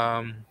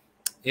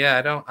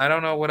 Yeah, I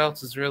don't know what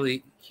else is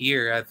really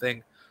here. I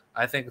think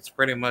it's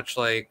pretty much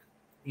like,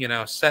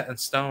 set in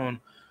stone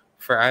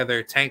for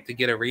either Tank to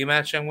get a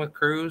rematch in with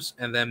Cruz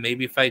and then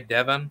maybe fight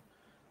Devin,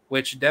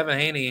 which Devin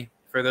Haney,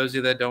 for those of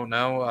you that don't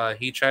know,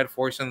 he tried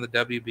forcing the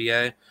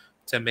WBA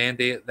to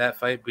mandate that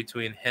fight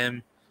between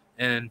him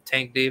and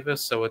Tank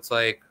Davis. So it's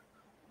like,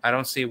 I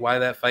don't see why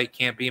that fight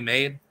can't be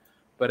made.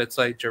 But it's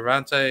like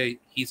Gervonta,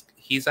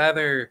 he's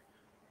either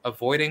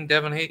avoiding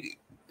Devin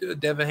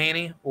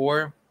Haney,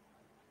 or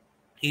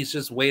he's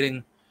just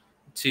waiting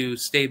to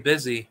stay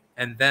busy.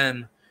 And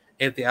then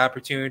if the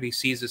opportunity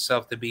sees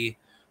itself to be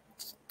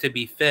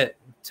fit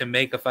to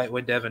make a fight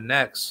with Devin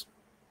next,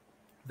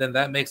 then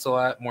that makes a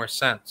lot more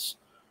sense.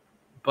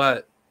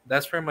 But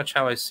that's pretty much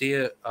how I see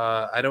it.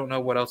 I don't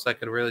know what else I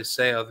could really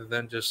say other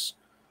than just,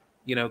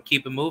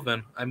 keep it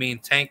moving. I mean,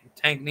 Tank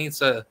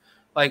needs a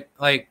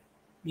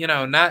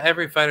not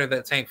every fighter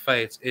that Tank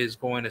fights is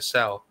going to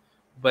sell,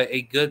 but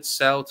a good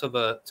sell to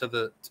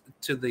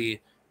the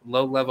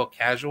low level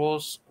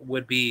casuals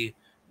would be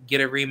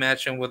get a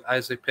rematch in with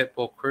Isaac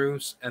Pitbull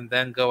Cruz and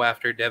then go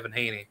after Devin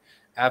Haney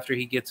after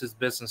he gets his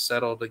business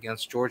settled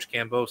against George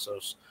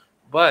Kambosos.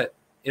 But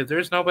if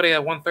there's nobody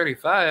at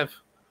 135,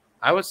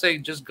 I would say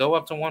just go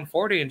up to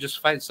 140 and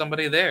just fight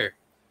somebody there.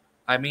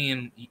 I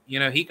mean,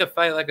 he could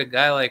fight like a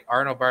guy like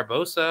Arnold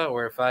Barbosa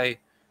or fight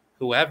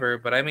whoever,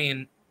 but I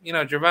mean,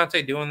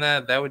 Gervonta doing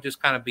that would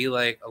just kind of be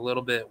like a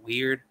little bit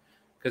weird,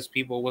 because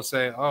people will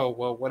say, oh,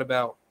 well, what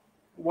about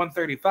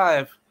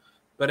 135?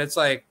 But it's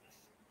like,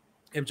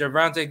 if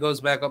Gervonta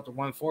goes back up to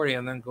 140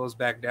 and then goes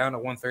back down to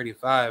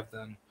 135,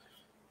 then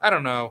I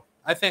don't know.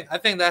 I think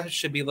that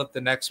should be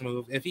the next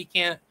move. If he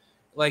can't,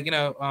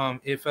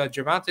 if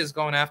Gervonta is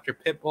going after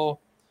Pitbull,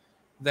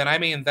 then I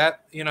mean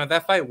that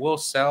that fight will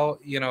sell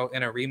in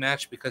a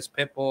rematch, because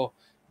Pitbull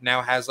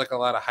now has like a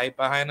lot of hype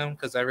behind him,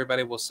 because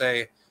everybody will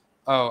say,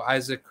 oh,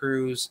 Isaac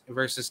Cruz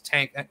versus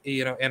Tank,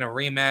 in a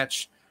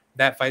rematch,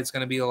 that fight's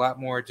going to be a lot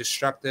more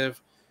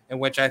destructive. In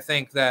which I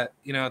think that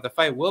the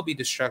fight will be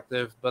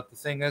destructive, but the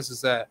thing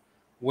is that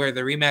where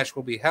the rematch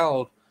will be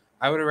held,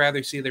 I would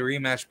rather see the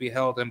rematch be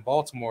held in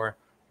Baltimore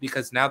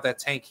because now that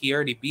Tank, he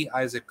already beat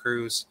Isaac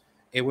Cruz,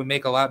 it would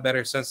make a lot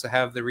better sense to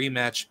have the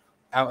rematch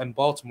out in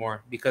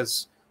Baltimore,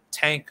 because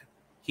Tank,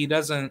 he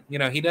doesn't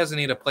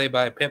need to play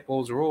by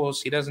Pitbull's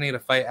rules. He doesn't need to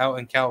fight out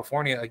in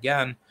California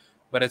again.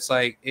 But it's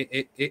like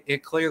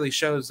it clearly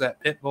shows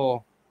that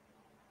Pitbull,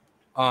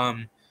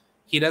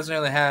 he doesn't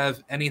really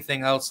have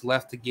anything else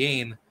left to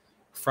gain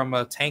from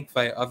a Tank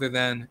fight other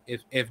than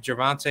if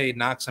Gervonta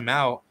knocks him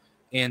out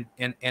and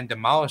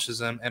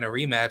demolishes him in a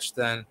rematch,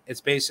 then it's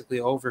basically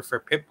over for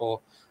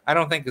Pitbull. I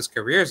don't think his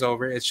career's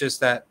over. It's just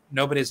that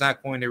nobody's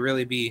not going to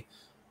really be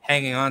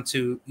hanging on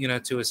to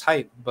to his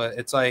hype. But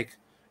it's like,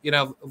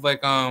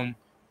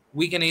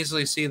 we can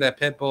easily see that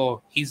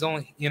Pitbull, he's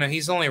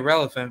only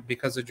relevant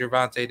because of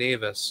Gervonta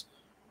Davis.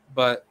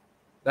 But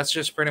that's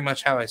just pretty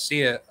much how I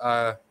see it.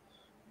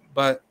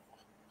 But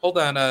hold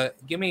on,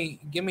 give me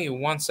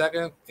 1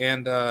 second,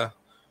 and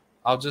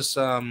I'll just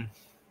come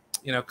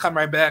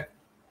right back.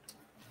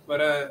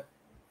 But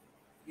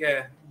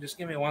yeah, just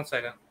give me 1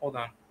 second. Hold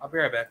on, I'll be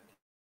right back.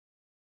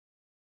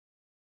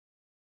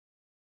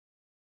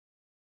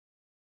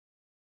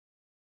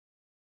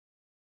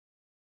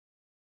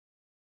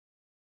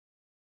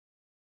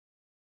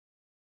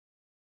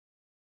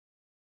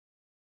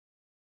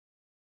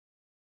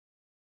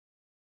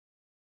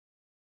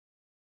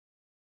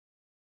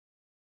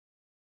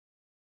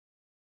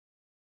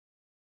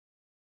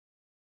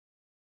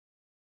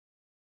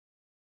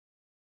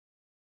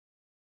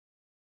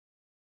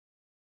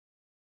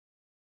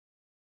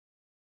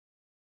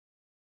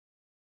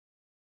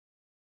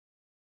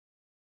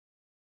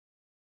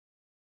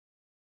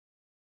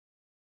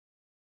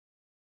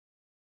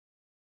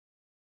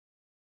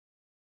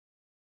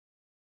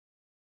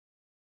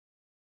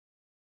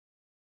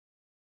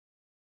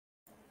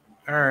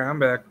 All right, I'm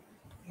back.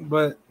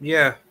 But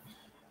yeah,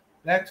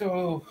 back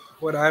to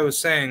what I was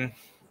saying.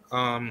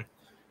 I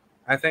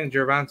think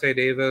Gervonta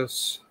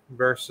Davis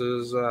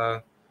versus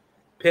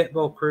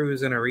Pitbull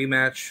Cruz in a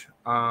rematch.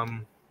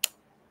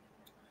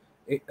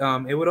 It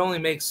would only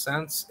make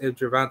sense if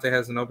Gervonta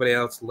has nobody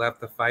else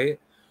left to fight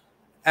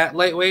at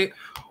lightweight,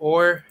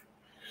 or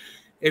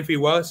if he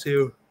wants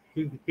to,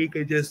 he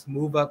could just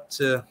move up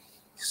to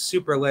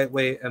super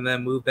lightweight and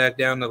then move back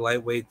down to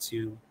lightweight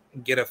to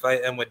get a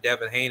fight in with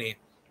Devin Haney.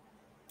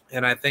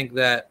 And I think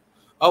that,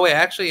 oh wait,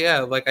 actually, yeah,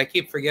 like I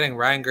keep forgetting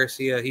Ryan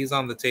Garcia, he's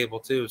on the table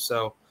too.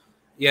 So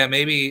yeah,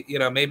 maybe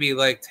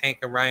like Tank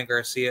and Ryan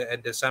Garcia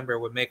in December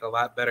would make a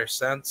lot better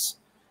sense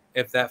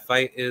if that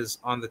fight is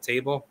on the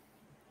table.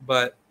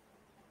 But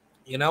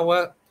you know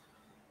what?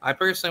 I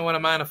personally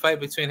wouldn't mind a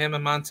fight between him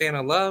and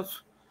Montana Love.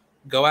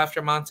 Go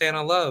after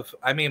Montana Love.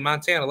 I mean,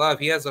 Montana Love,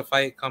 he has a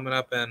fight coming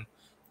up in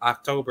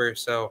October,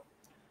 so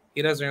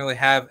he doesn't really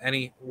have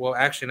any. Well,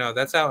 actually, no,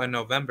 that's out in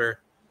November.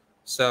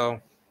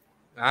 So,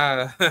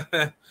 yeah,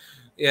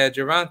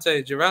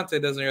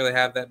 Gervonta doesn't really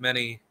have that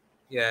many.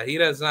 Yeah, he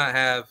does not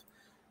have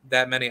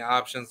that many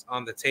options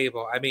on the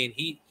table. I mean,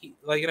 he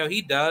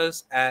he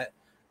does at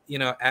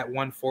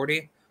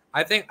 140.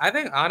 I think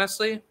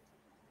honestly,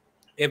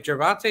 if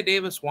Gervonta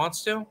Davis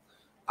wants to,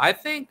 I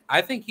think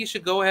he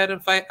should go ahead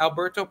and fight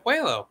Alberto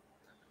Puello.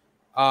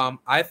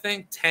 I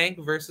think Tank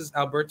versus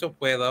Alberto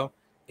Puello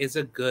is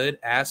a good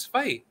ass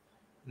fight.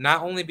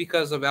 Not only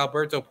because of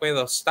Alberto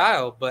Puello's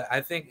style, but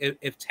I think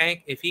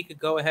if he could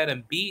go ahead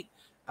and beat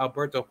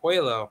Alberto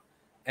Puello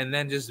and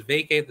then just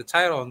vacate the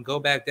title and go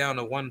back down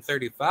to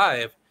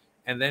 135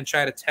 and then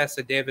try to test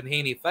a Devin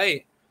Haney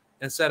fight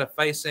instead of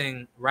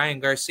facing Ryan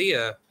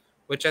Garcia,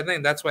 which I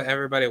think that's what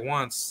everybody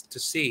wants to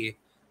see.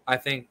 I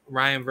think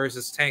Ryan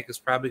versus Tank is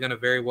probably going to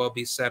very well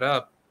be set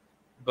up,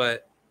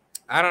 but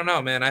I don't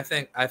know, man. I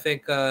think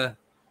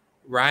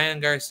Ryan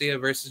Garcia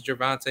versus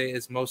Gervonta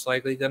is most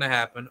likely going to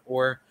happen,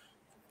 or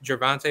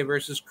Gervonta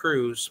versus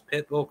Cruz,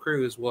 Pitbull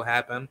Cruz will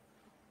happen,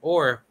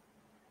 or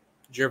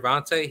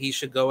Gervonta he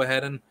should go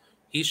ahead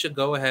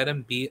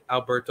and beat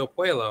Alberto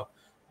Puello,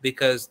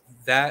 because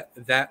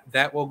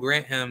that will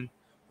grant him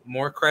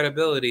more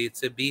credibility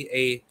to be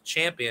a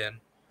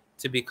champion,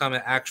 to become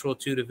an actual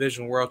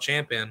 2-division world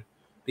champion,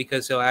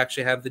 because he'll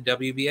actually have the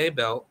WBA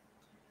belt,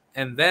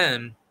 and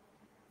then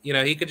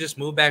he could just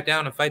move back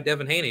down and fight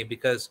Devin Haney,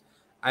 because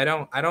I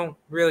don't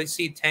really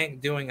see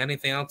Tank doing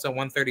anything else at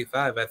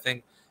 135.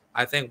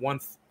 I think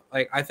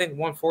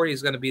 140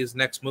 is going to be his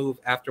next move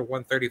after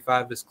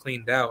 135 is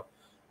cleaned out.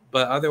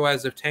 But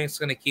otherwise, if Tank's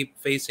going to keep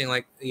facing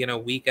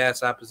weak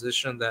ass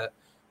opposition that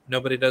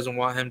nobody doesn't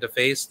want him to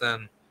face,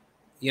 then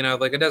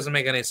it doesn't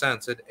make any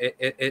sense.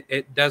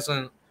 It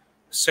doesn't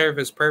serve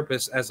his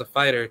purpose as a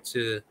fighter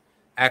to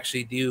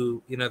actually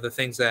do the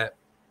things that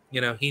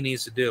he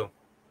needs to do.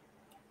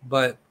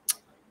 But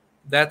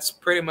that's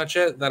pretty much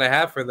it that I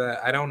have for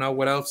that. I don't know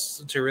what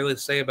else to really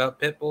say about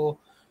Pitbull.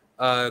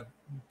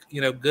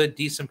 Good,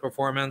 decent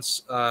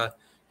performance.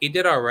 He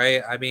did all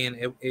right. I mean,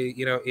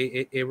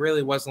 it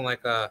really wasn't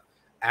like a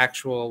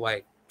actual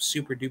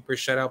super duper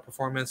shutout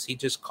performance. He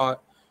just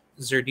caught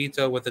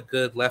Zerdito with a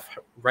good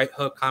right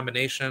hook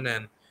combination,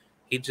 and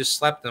he just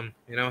slept him.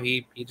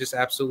 He just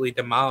absolutely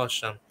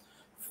demolished him.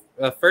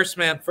 First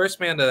man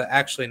to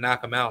actually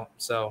knock him out.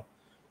 So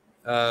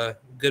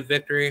good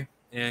victory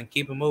and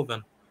keep it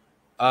moving.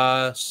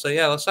 So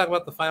yeah, let's talk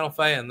about the final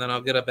fight, and then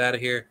I'll get up out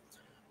of here.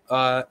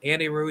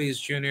 Andy Ruiz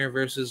Jr.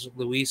 versus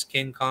Luis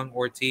King Kong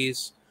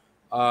Ortiz.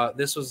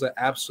 This was an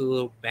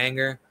absolute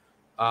banger.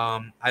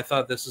 I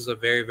thought this was a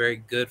very, very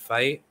good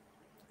fight.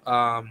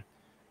 Um,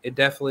 it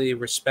definitely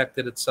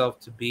respected itself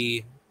to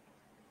be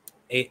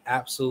a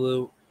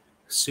absolute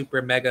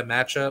super mega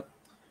matchup,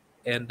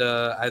 and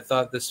I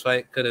thought this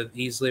fight could have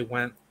easily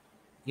went,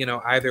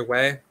 either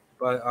way.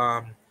 But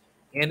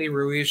Andy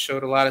Ruiz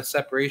showed a lot of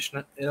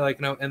separation,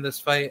 in this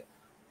fight.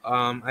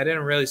 I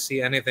didn't really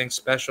see anything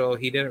special.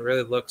 He didn't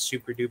really look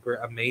super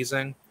duper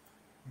amazing,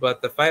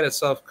 but the fight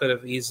itself could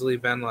have easily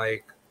been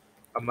like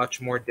a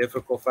much more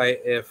difficult fight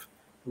if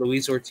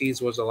Luis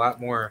Ortiz was a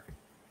lot more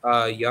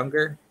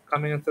younger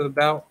coming into the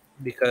bout,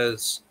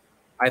 because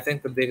I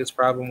think the biggest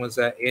problem was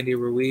that Andy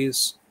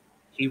Ruiz,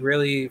 he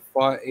really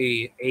fought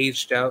a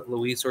aged out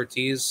Luis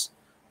Ortiz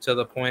to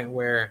the point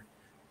where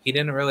he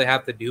didn't really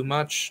have to do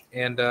much,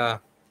 and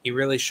he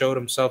really showed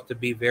himself to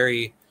be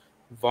very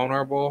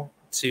vulnerable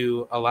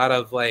to a lot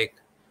of like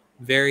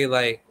very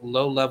like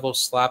low level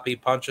sloppy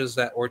punches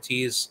that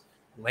Ortiz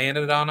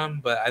landed on him.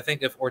 But I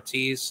think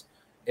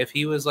if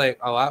he was like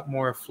a lot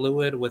more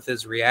fluid with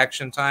his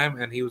reaction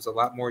time and he was a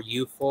lot more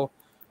youthful,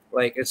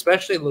 like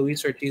especially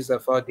Luis Ortiz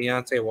that fought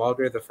Deontay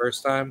Wilder the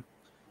first time,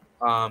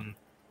 um,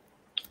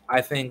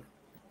 I think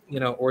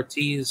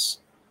Ortiz,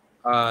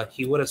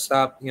 he would have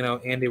stopped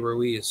Andy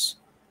Ruiz.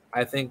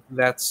 I think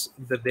that's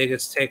the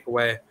biggest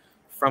takeaway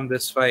from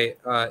this fight.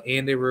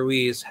 Andy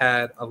Ruiz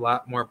had a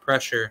lot more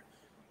pressure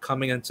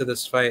coming into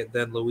this fight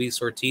than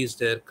Luis Ortiz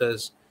did,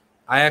 because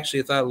I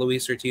actually thought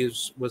Luis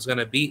Ortiz was going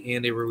to beat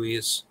Andy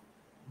Ruiz.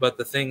 But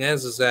the thing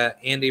is that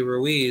Andy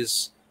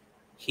Ruiz,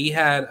 he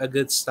had a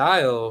good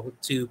style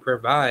to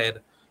provide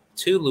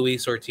to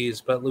Luis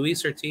Ortiz, but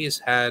Luis Ortiz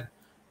had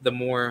the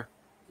more,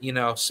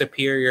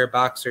 superior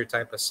boxer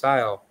type of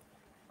style.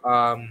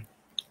 Um,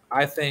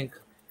 I think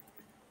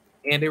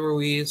Andy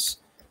Ruiz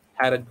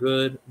had a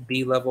good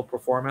B level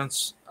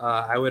performance.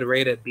 I would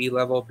rate it B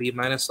level, B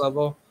minus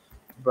level.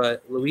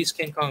 But Luis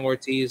King Kong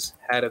Ortiz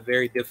had a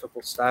very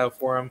difficult style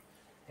for him.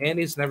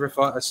 Andy's never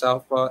fought a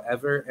southpaw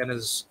ever in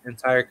his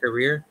entire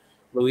career.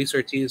 Luis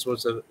Ortiz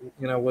was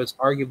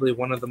arguably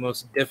one of the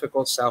most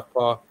difficult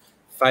southpaw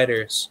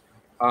fighters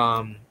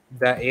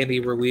that Andy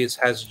Ruiz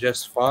has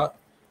just fought,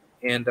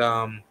 and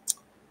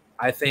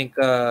I think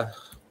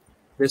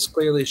this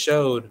clearly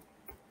showed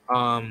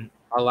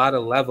a lot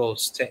of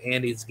levels to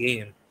Andy's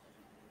game.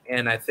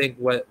 And I think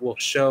what will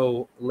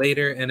show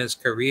later in his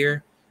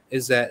career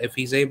is that if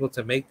he's able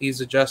to make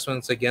these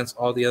adjustments against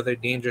all the other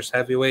dangerous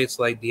heavyweights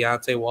like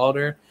Deontay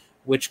Wilder,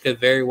 which could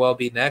very well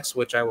be next,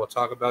 which I will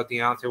talk about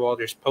Deontay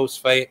Wilder's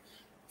post-fight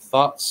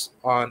thoughts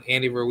on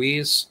Andy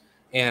Ruiz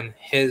and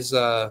his,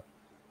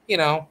 you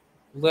know,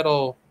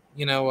 little,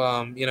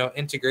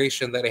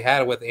 integration that he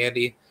had with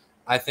Andy.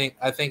 I think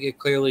it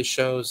clearly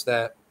shows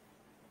that,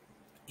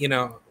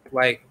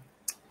 like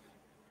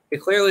it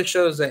clearly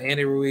shows that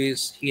Andy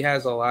Ruiz, he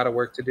has a lot of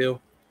work to do,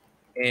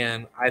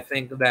 and I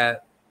think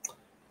that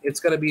it's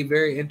going to be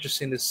very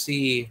interesting to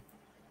see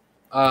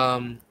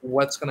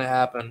what's going to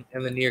happen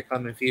in the near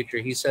coming future.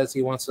 He says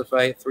he wants to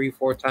fight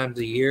 3-4 times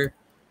a year,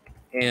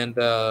 and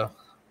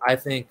I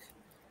think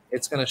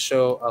it's going to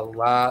show a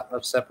lot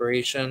of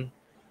separation,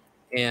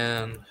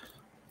 and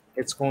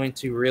it's going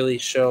to really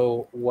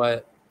show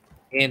what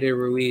Andy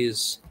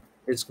Ruiz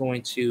is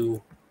going to,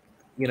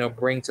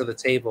 bring to the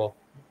table.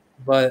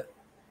 But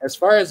as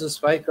far as this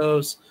fight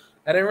goes,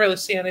 I didn't really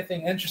see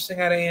anything interesting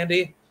out of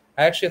Andy.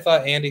 I actually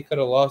thought Andy could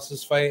have lost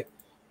this fight.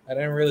 I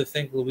didn't really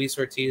think Luis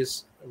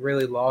Ortiz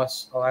really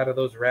lost a lot of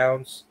those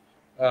rounds.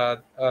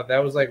 That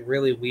was like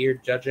really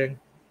weird judging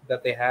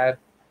that they had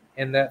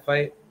in that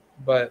fight.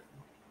 But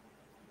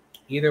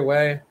either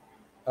way,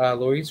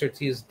 Luis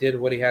Ortiz did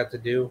what he had to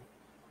do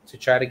to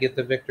try to get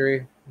the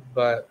victory.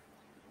 But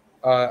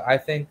I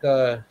think,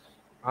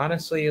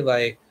 honestly,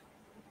 like,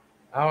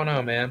 I don't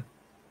know, man.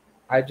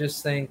 I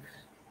just think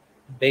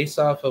based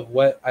off of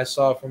what I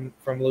saw from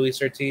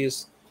Luis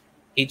Ortiz,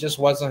 he just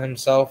wasn't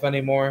himself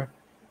anymore.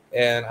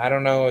 And I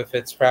don't know if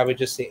it's probably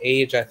just the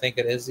age. I think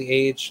it is the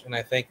age, and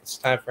I think it's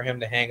time for him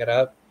to hang it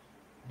up.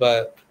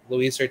 But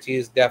Luis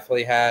Ortiz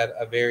definitely had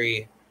a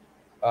very,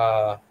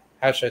 how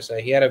should I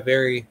say? He had a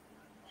very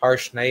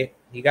harsh night.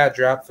 He got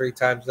dropped 3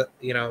 times,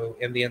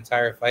 in the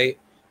entire fight.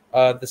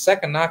 The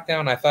second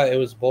knockdown, I thought it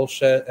was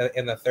bullshit.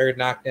 In the third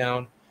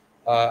knockdown,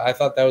 I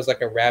thought that was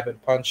like a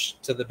rabbit punch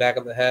to the back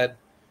of the head.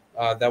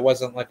 That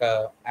wasn't like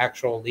a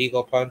actual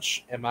legal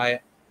punch in my,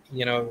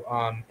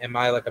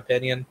 like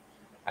opinion.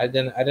 I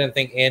didn't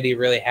think Andy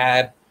really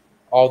had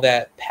all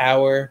that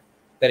power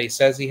that he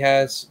says he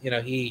has.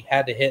 He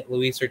had to hit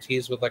Luis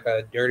Ortiz with like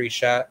a dirty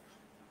shot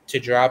to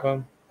drop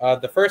him.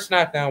 The first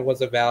knockdown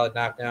was a valid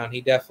knockdown.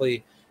 He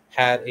definitely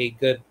had a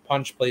good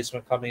punch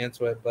placement coming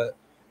into it. But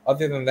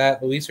other than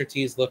that, Luis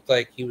Ortiz looked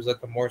like he was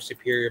like the more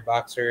superior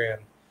boxer,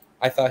 and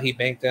I thought he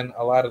banked in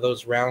a lot of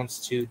those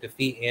rounds to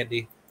defeat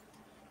Andy.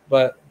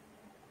 But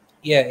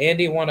yeah,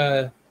 Andy won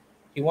a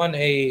he won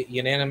a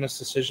unanimous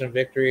decision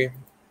victory,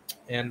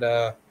 and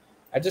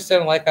I just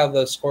didn't like how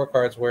the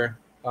scorecards were.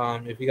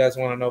 If you guys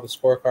want to know the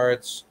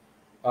scorecards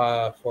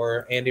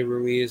for Andy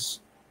Ruiz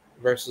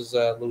versus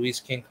Luis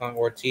King Kong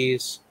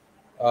Ortiz,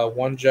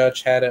 one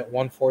judge had it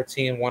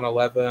 114,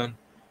 111.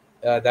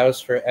 That was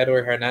for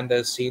Edward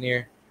Hernandez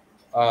Sr.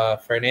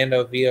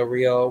 Fernando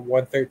Villarreal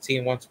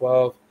 113,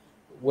 112,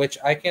 which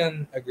I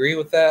can agree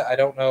with that. I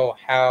don't know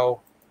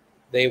how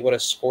they would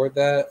have scored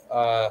that.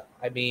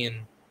 I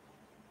mean,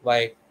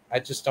 like, I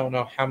just don't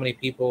know how many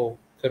people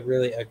could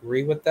really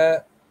agree with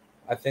that.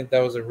 I think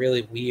that was a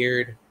really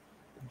weird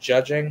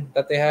judging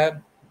that they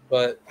had,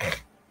 but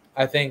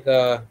I think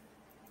that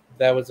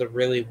was a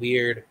really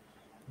weird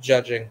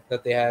judging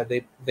that they had.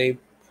 They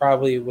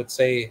probably would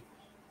say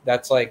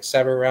that's like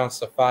 7 rounds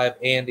to 5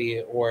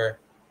 Andy, or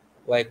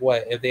like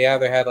what if they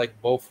either had like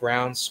both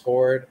rounds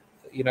scored,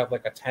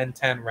 like a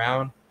 10-10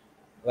 round,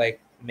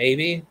 like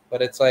maybe,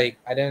 but it's like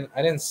I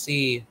didn't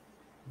see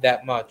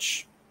that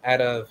much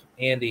out of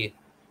Andy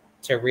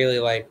to really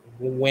like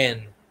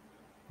win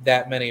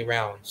that many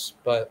rounds.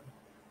 But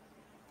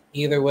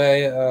either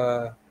way,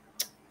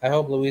 I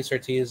hope Luis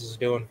Ortiz is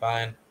doing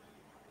fine.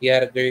 He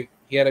had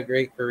a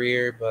great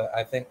career, but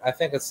I think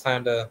it's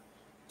time to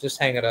just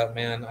hang it up,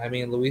 man. I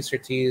mean, Luis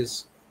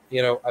Ortiz,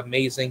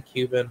 amazing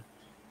Cuban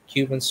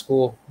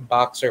school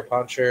boxer,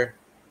 puncher,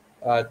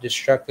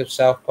 destructive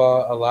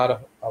southpaw, a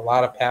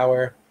lot of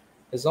power.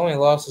 His only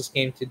losses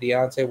came to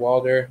Deontay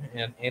Wilder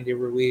and Andy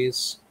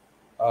Ruiz,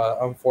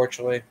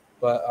 unfortunately.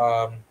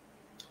 But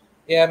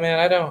yeah, man,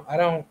 I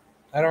don't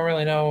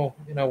really know,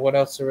 what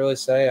else to really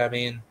say. I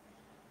mean,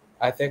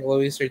 I think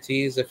Luis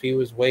Ortiz, if he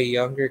was way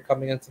younger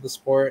coming into the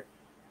sport,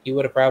 he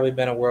would have probably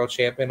been a world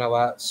champion a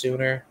lot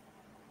sooner.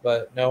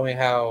 But knowing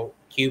how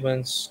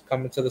Cubans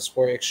come into the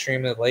sport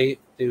extremely late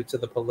due to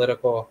the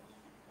political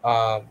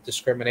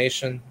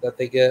discrimination that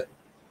they get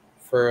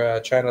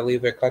for trying to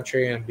leave their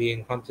country and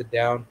being hunted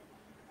down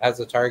as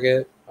a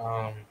target,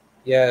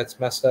 yeah, it's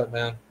messed up,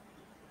 man.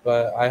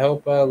 But I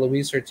hope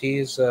Luis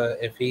Ortiz,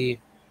 if he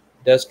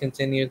does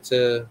continue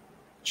to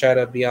try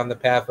to be on the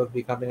path of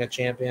becoming a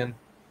champion,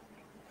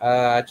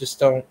 I just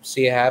don't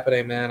see it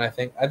happening, man. I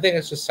think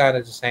it's just time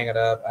to just hang it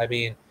up. I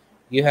mean,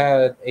 you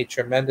had a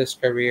tremendous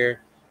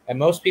career, and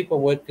most people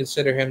would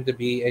consider him to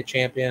be a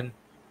champion,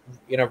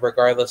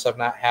 regardless of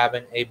not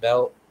having a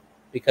belt,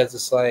 because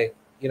it's like,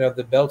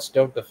 the belts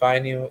don't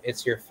define you.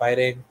 It's your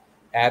fighting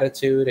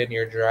attitude and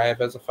your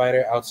drive as a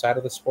fighter outside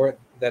of the sport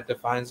that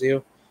defines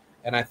you.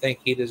 And I think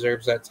he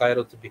deserves that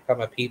title to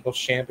become a people's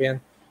champion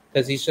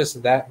because he's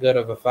just that good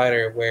of a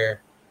fighter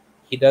where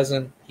he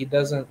doesn't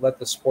let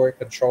the sport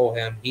control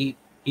him. He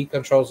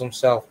controls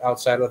himself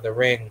outside of the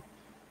ring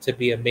to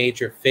be a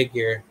major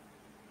figure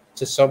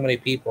to so many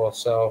people.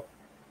 So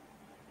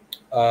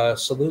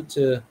salute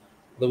to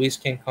Luis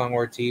King Kong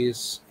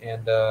Ortiz,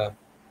 and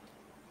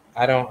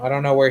I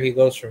don't know where he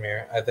goes from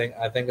here. I think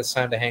it's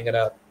time to hang it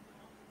up.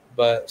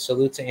 But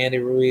salute to Andy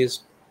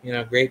Ruiz.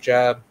 Great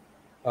job.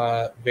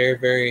 Very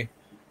very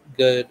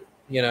good.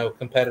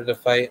 Competitive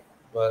fight.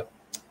 But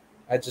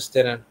I just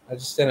didn't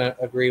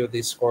agree with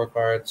these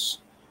scorecards.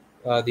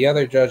 The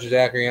other judge,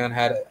 Zacharian,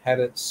 had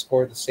it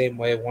scored the same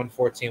way,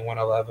 114,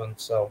 111.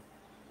 So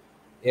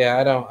yeah,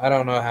 I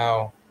don't know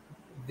how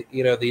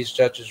these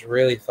judges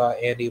really thought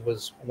Andy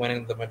was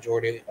winning the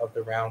majority of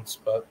the rounds,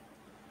 but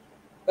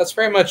that's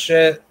pretty much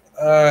it.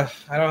 I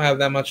don't have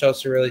that much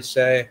else to really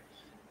say.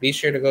 Be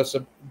sure to go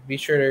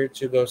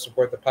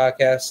support the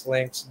podcast.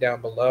 Links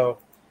down below,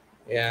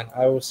 and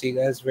I will see you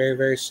guys very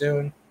very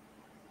soon.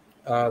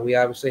 We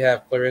obviously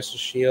have Clarissa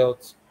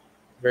Shields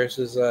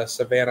versus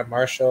Savannah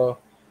Marshall,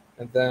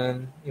 and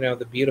then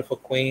the beautiful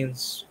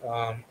queens,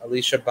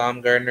 Alicia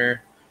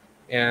Baumgartner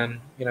and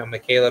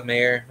Michaela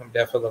Mayer. I'm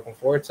definitely looking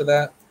forward to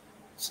that.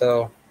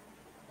 So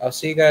I'll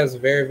see you guys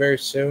very very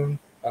soon.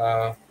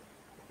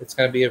 It's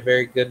going to be a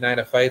very good night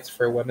of fights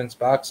for women's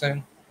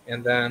boxing,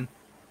 and then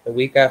the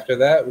week after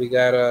that we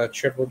got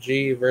Triple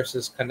G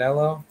versus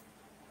Canelo.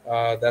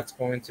 That's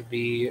going to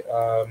be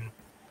a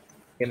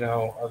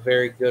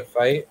very good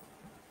fight,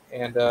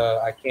 and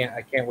I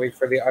can't wait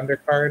for the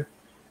undercard.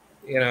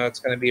 It's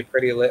going to be a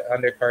pretty lit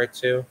undercard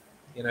too.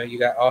 You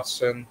got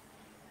Austin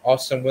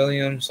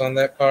Williams on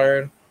that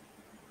card.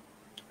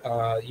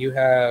 You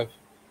have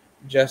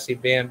Jesse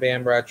Bam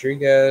Bam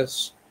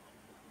Rodriguez.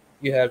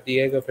 You have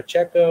Diego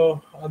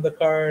Pacheco on the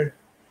card,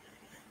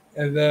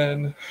 and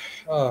then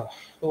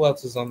who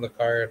else is on the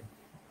card?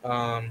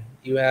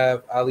 You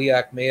have Ali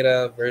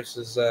Akmeda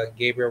versus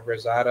Gabriel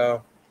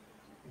Rosado.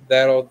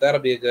 That'll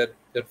be a good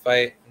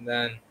fight. And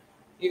then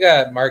you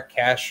got Mark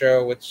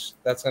Castro, which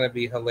that's gonna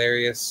be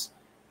hilarious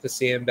to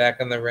see him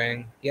back in the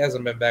ring. He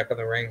hasn't been back in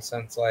the ring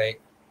since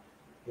like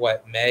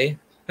what, May?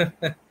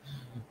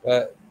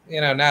 But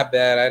not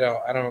bad. I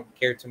don't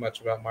care too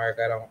much about Mark.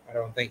 I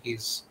don't think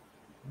he's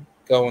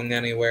going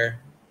anywhere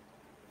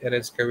in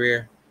his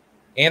career.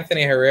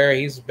 Anthony Herrera,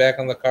 he's back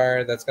on the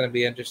card. That's going to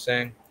be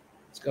interesting.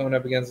 He's going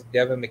up against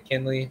Devin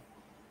McKinley.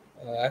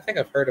 I think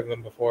I've heard of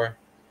him before,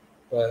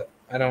 but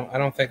I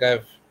don't think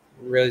I've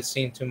really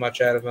seen too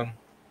much out of him.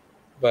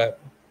 But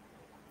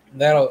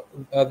that'll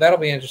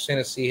be interesting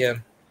to see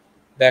him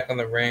back on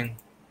the ring.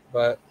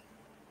 But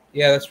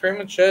yeah, that's pretty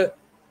much it.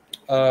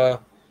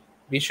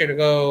 Be sure to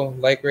go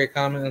like, rate,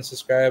 comment, and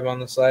subscribe on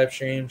this live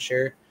stream.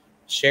 Share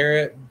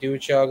it. Do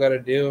what y'all gotta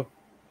do.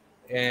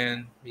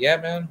 And yeah,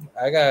 man,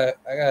 I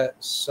got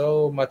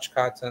so much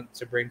content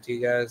to bring to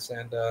you guys,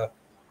 and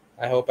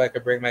I hope I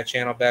could bring my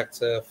channel back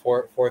to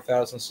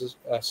 4,000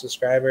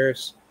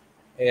 subscribers,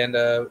 and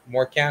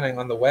more counting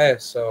on the way.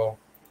 So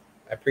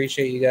I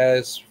appreciate you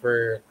guys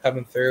for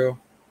coming through.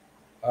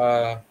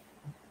 Uh,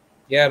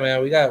 yeah,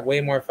 man, we got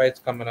way more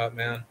fights coming up,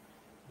 man.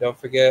 Don't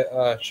forget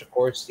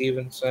Shakur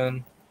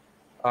Stevenson.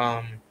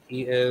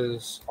 He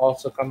is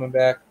also coming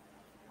back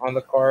on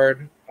the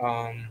card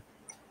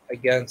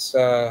against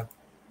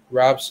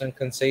Robson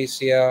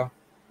Conceição.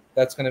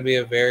 That's going to be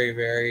a very,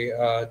 very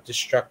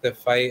destructive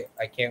fight.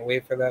 I can't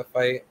wait for that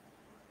fight.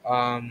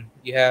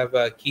 You have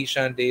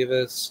Keyshawn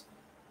Davis.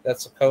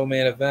 That's a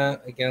co-main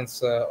event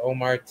against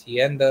Omar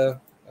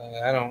Tienda.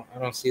 I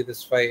don't see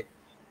this fight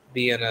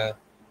being a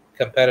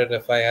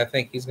competitive fight. I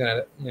think he's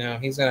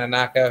gonna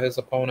knock out his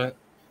opponent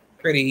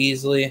pretty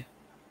easily.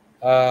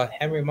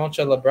 Henry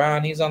Moncha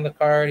LeBron, he's on the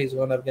card. He's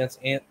going up against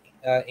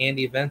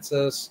Andy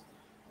Vences.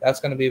 That's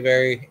going to be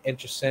very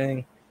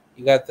interesting.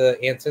 You got the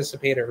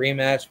anticipated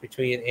rematch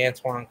between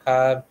Antoine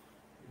Cobb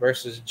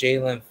versus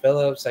Jalen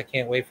Phillips. I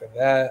can't wait for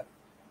that.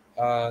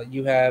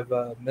 You have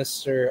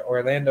Mr.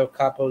 Orlando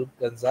Capo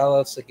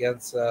Gonzalez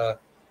against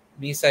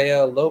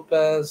Misael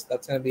Lopez.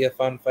 That's going to be a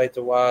fun fight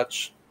to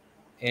watch.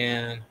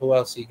 And who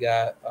else you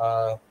got?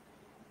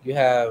 You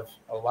have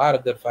a lot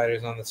of good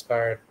fighters on this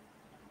card.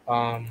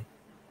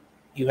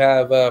 You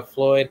have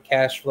Floyd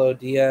Cashflow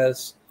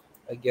Diaz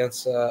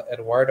against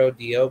Eduardo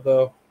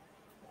Diogo.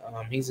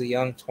 He's a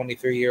young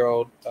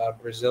 23-year-old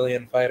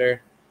Brazilian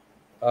fighter.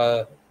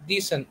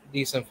 Decent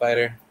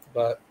fighter.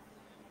 But,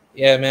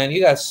 yeah, man,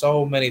 you got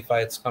so many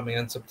fights coming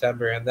in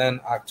September. And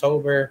then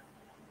October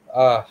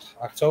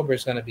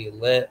is going to be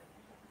lit.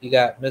 You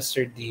got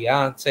Mr.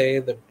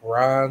 Deontay, the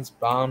Bronze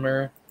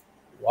Bomber,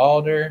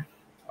 Wilder.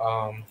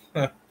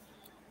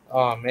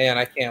 Oh, man,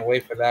 I can't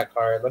wait for that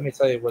card. Let me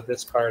tell you what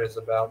this card is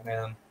about,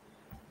 man.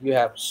 You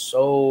have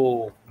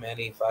so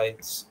many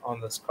fights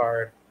on this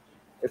card.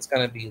 It's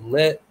going to be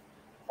lit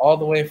all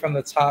the way from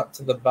the top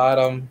to the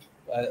bottom.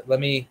 Let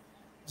me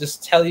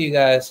just tell you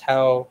guys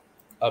how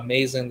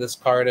amazing this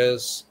card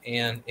is,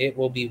 and it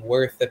will be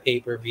worth the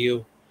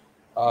pay-per-view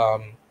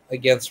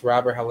against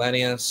Robert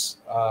Helenius.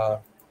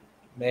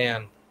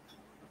 Man,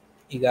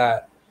 you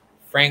got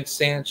Frank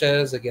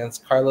Sanchez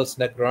against Carlos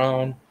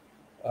Negron.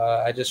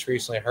 I just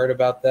recently heard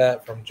about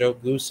that from Joe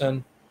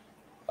Goosen.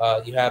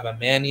 You have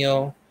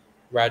Emmanuel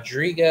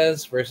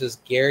Rodriguez versus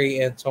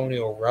Gary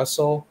Antonio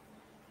Russell.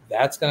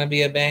 That's going to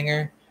be a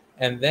banger.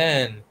 And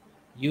then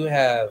you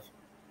have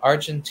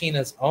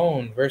Argentina's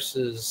own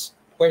versus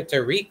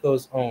Puerto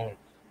Rico's own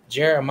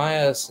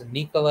Jeremias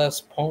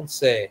Nicolas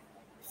Ponce,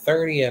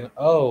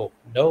 30-0,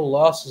 no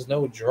losses,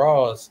 no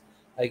draws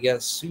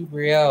against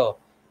Subriel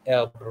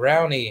El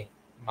Brownie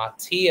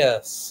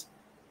Matias.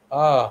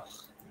 Oh,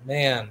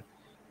 man.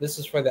 This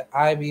is for the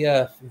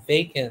IBF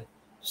vacant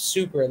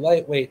super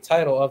lightweight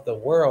title of the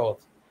world.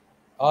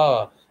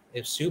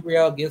 If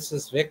Subriel gets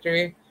this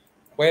victory,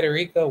 Puerto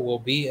Rico will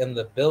be in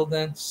the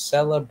building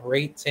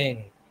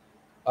celebrating.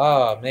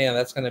 Oh, man,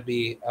 that's going to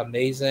be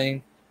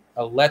amazing,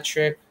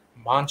 electric,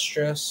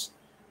 monstrous,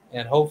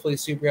 and hopefully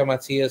Subriel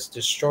Matias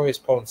destroys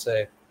Ponce,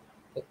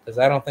 because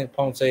I don't think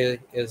Ponce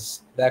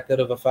is that good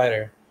of a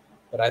fighter.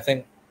 But I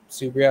think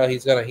Subriel,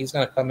 he's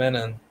gonna come in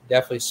and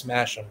definitely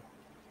smash him.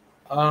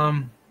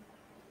 And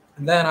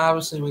then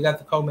obviously we got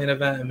the co-main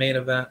event and main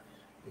event.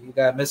 You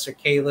got Mr.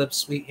 Caleb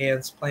Sweet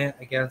Hands Plant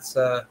against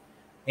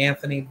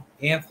Anthony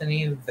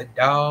the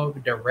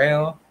Dog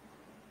Darrell,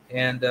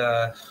 and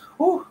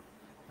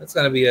that's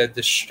gonna be a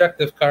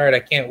destructive card. I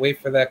can't wait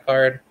for that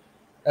card.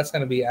 That's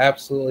gonna be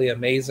absolutely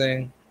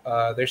amazing.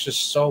 There's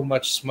just so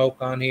much smoke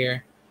on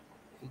here,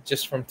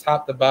 just from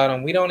top to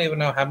bottom. We don't even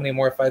know how many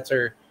more fights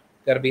are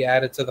gonna be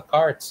added to the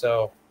card.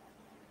 So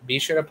be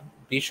sure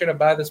to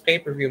buy this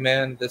pay-per-view,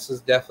 man. This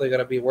is definitely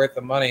gonna be worth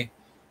the money.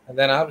 And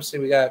then obviously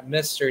we got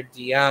Mr.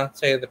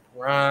 Deontay the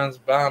Bronze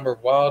Bomber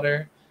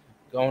Wilder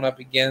going up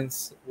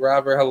against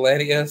Robert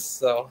Helenius.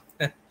 So,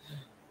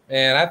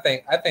 man, I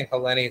think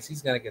Helenius,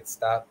 he's gonna get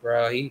stopped,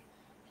 bro.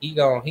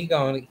 He's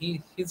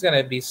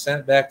gonna be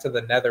sent back to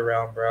the nether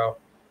realm, bro.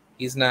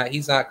 He's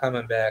not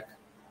coming back.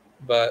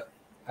 But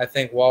I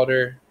think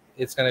Wilder,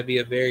 it's gonna be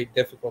a very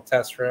difficult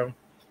test for him.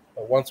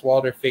 But once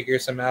Wilder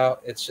figures him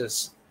out, it's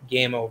just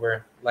game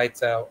over,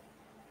 lights out.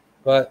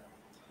 But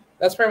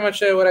that's pretty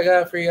much it, what I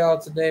got for y'all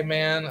today,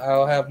 man.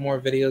 I'll have more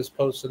videos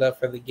posted up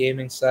for the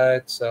gaming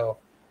side, so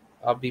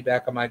I'll be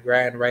back on my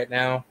grind right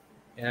now.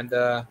 And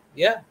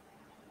yeah,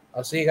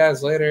 I'll see you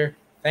guys later.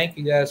 Thank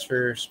you guys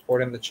for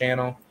supporting the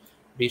channel.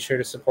 Be sure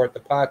to support the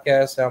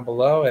podcast down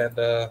below.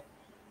 And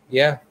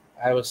yeah,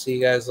 I will see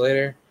you guys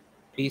later.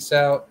 Peace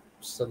out.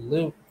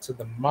 Salute to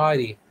the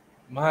mighty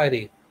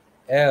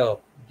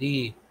LDBC.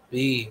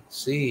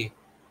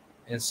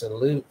 And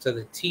salute to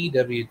the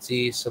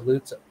TWT.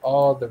 Salute to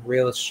all the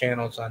realest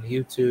channels on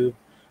YouTube.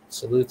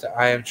 Salute to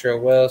I Am Trail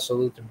Well.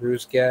 Salute to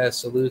Bruce Gas.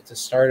 Salute to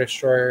Star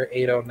Destroyer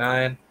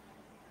 809.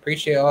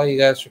 Appreciate all you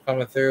guys for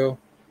coming through.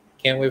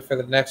 Can't wait for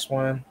the next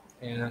one.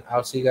 And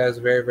I'll see you guys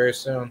very, very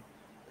soon.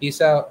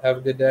 Peace out. Have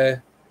a good day.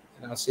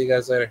 And I'll see you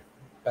guys later.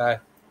 Bye.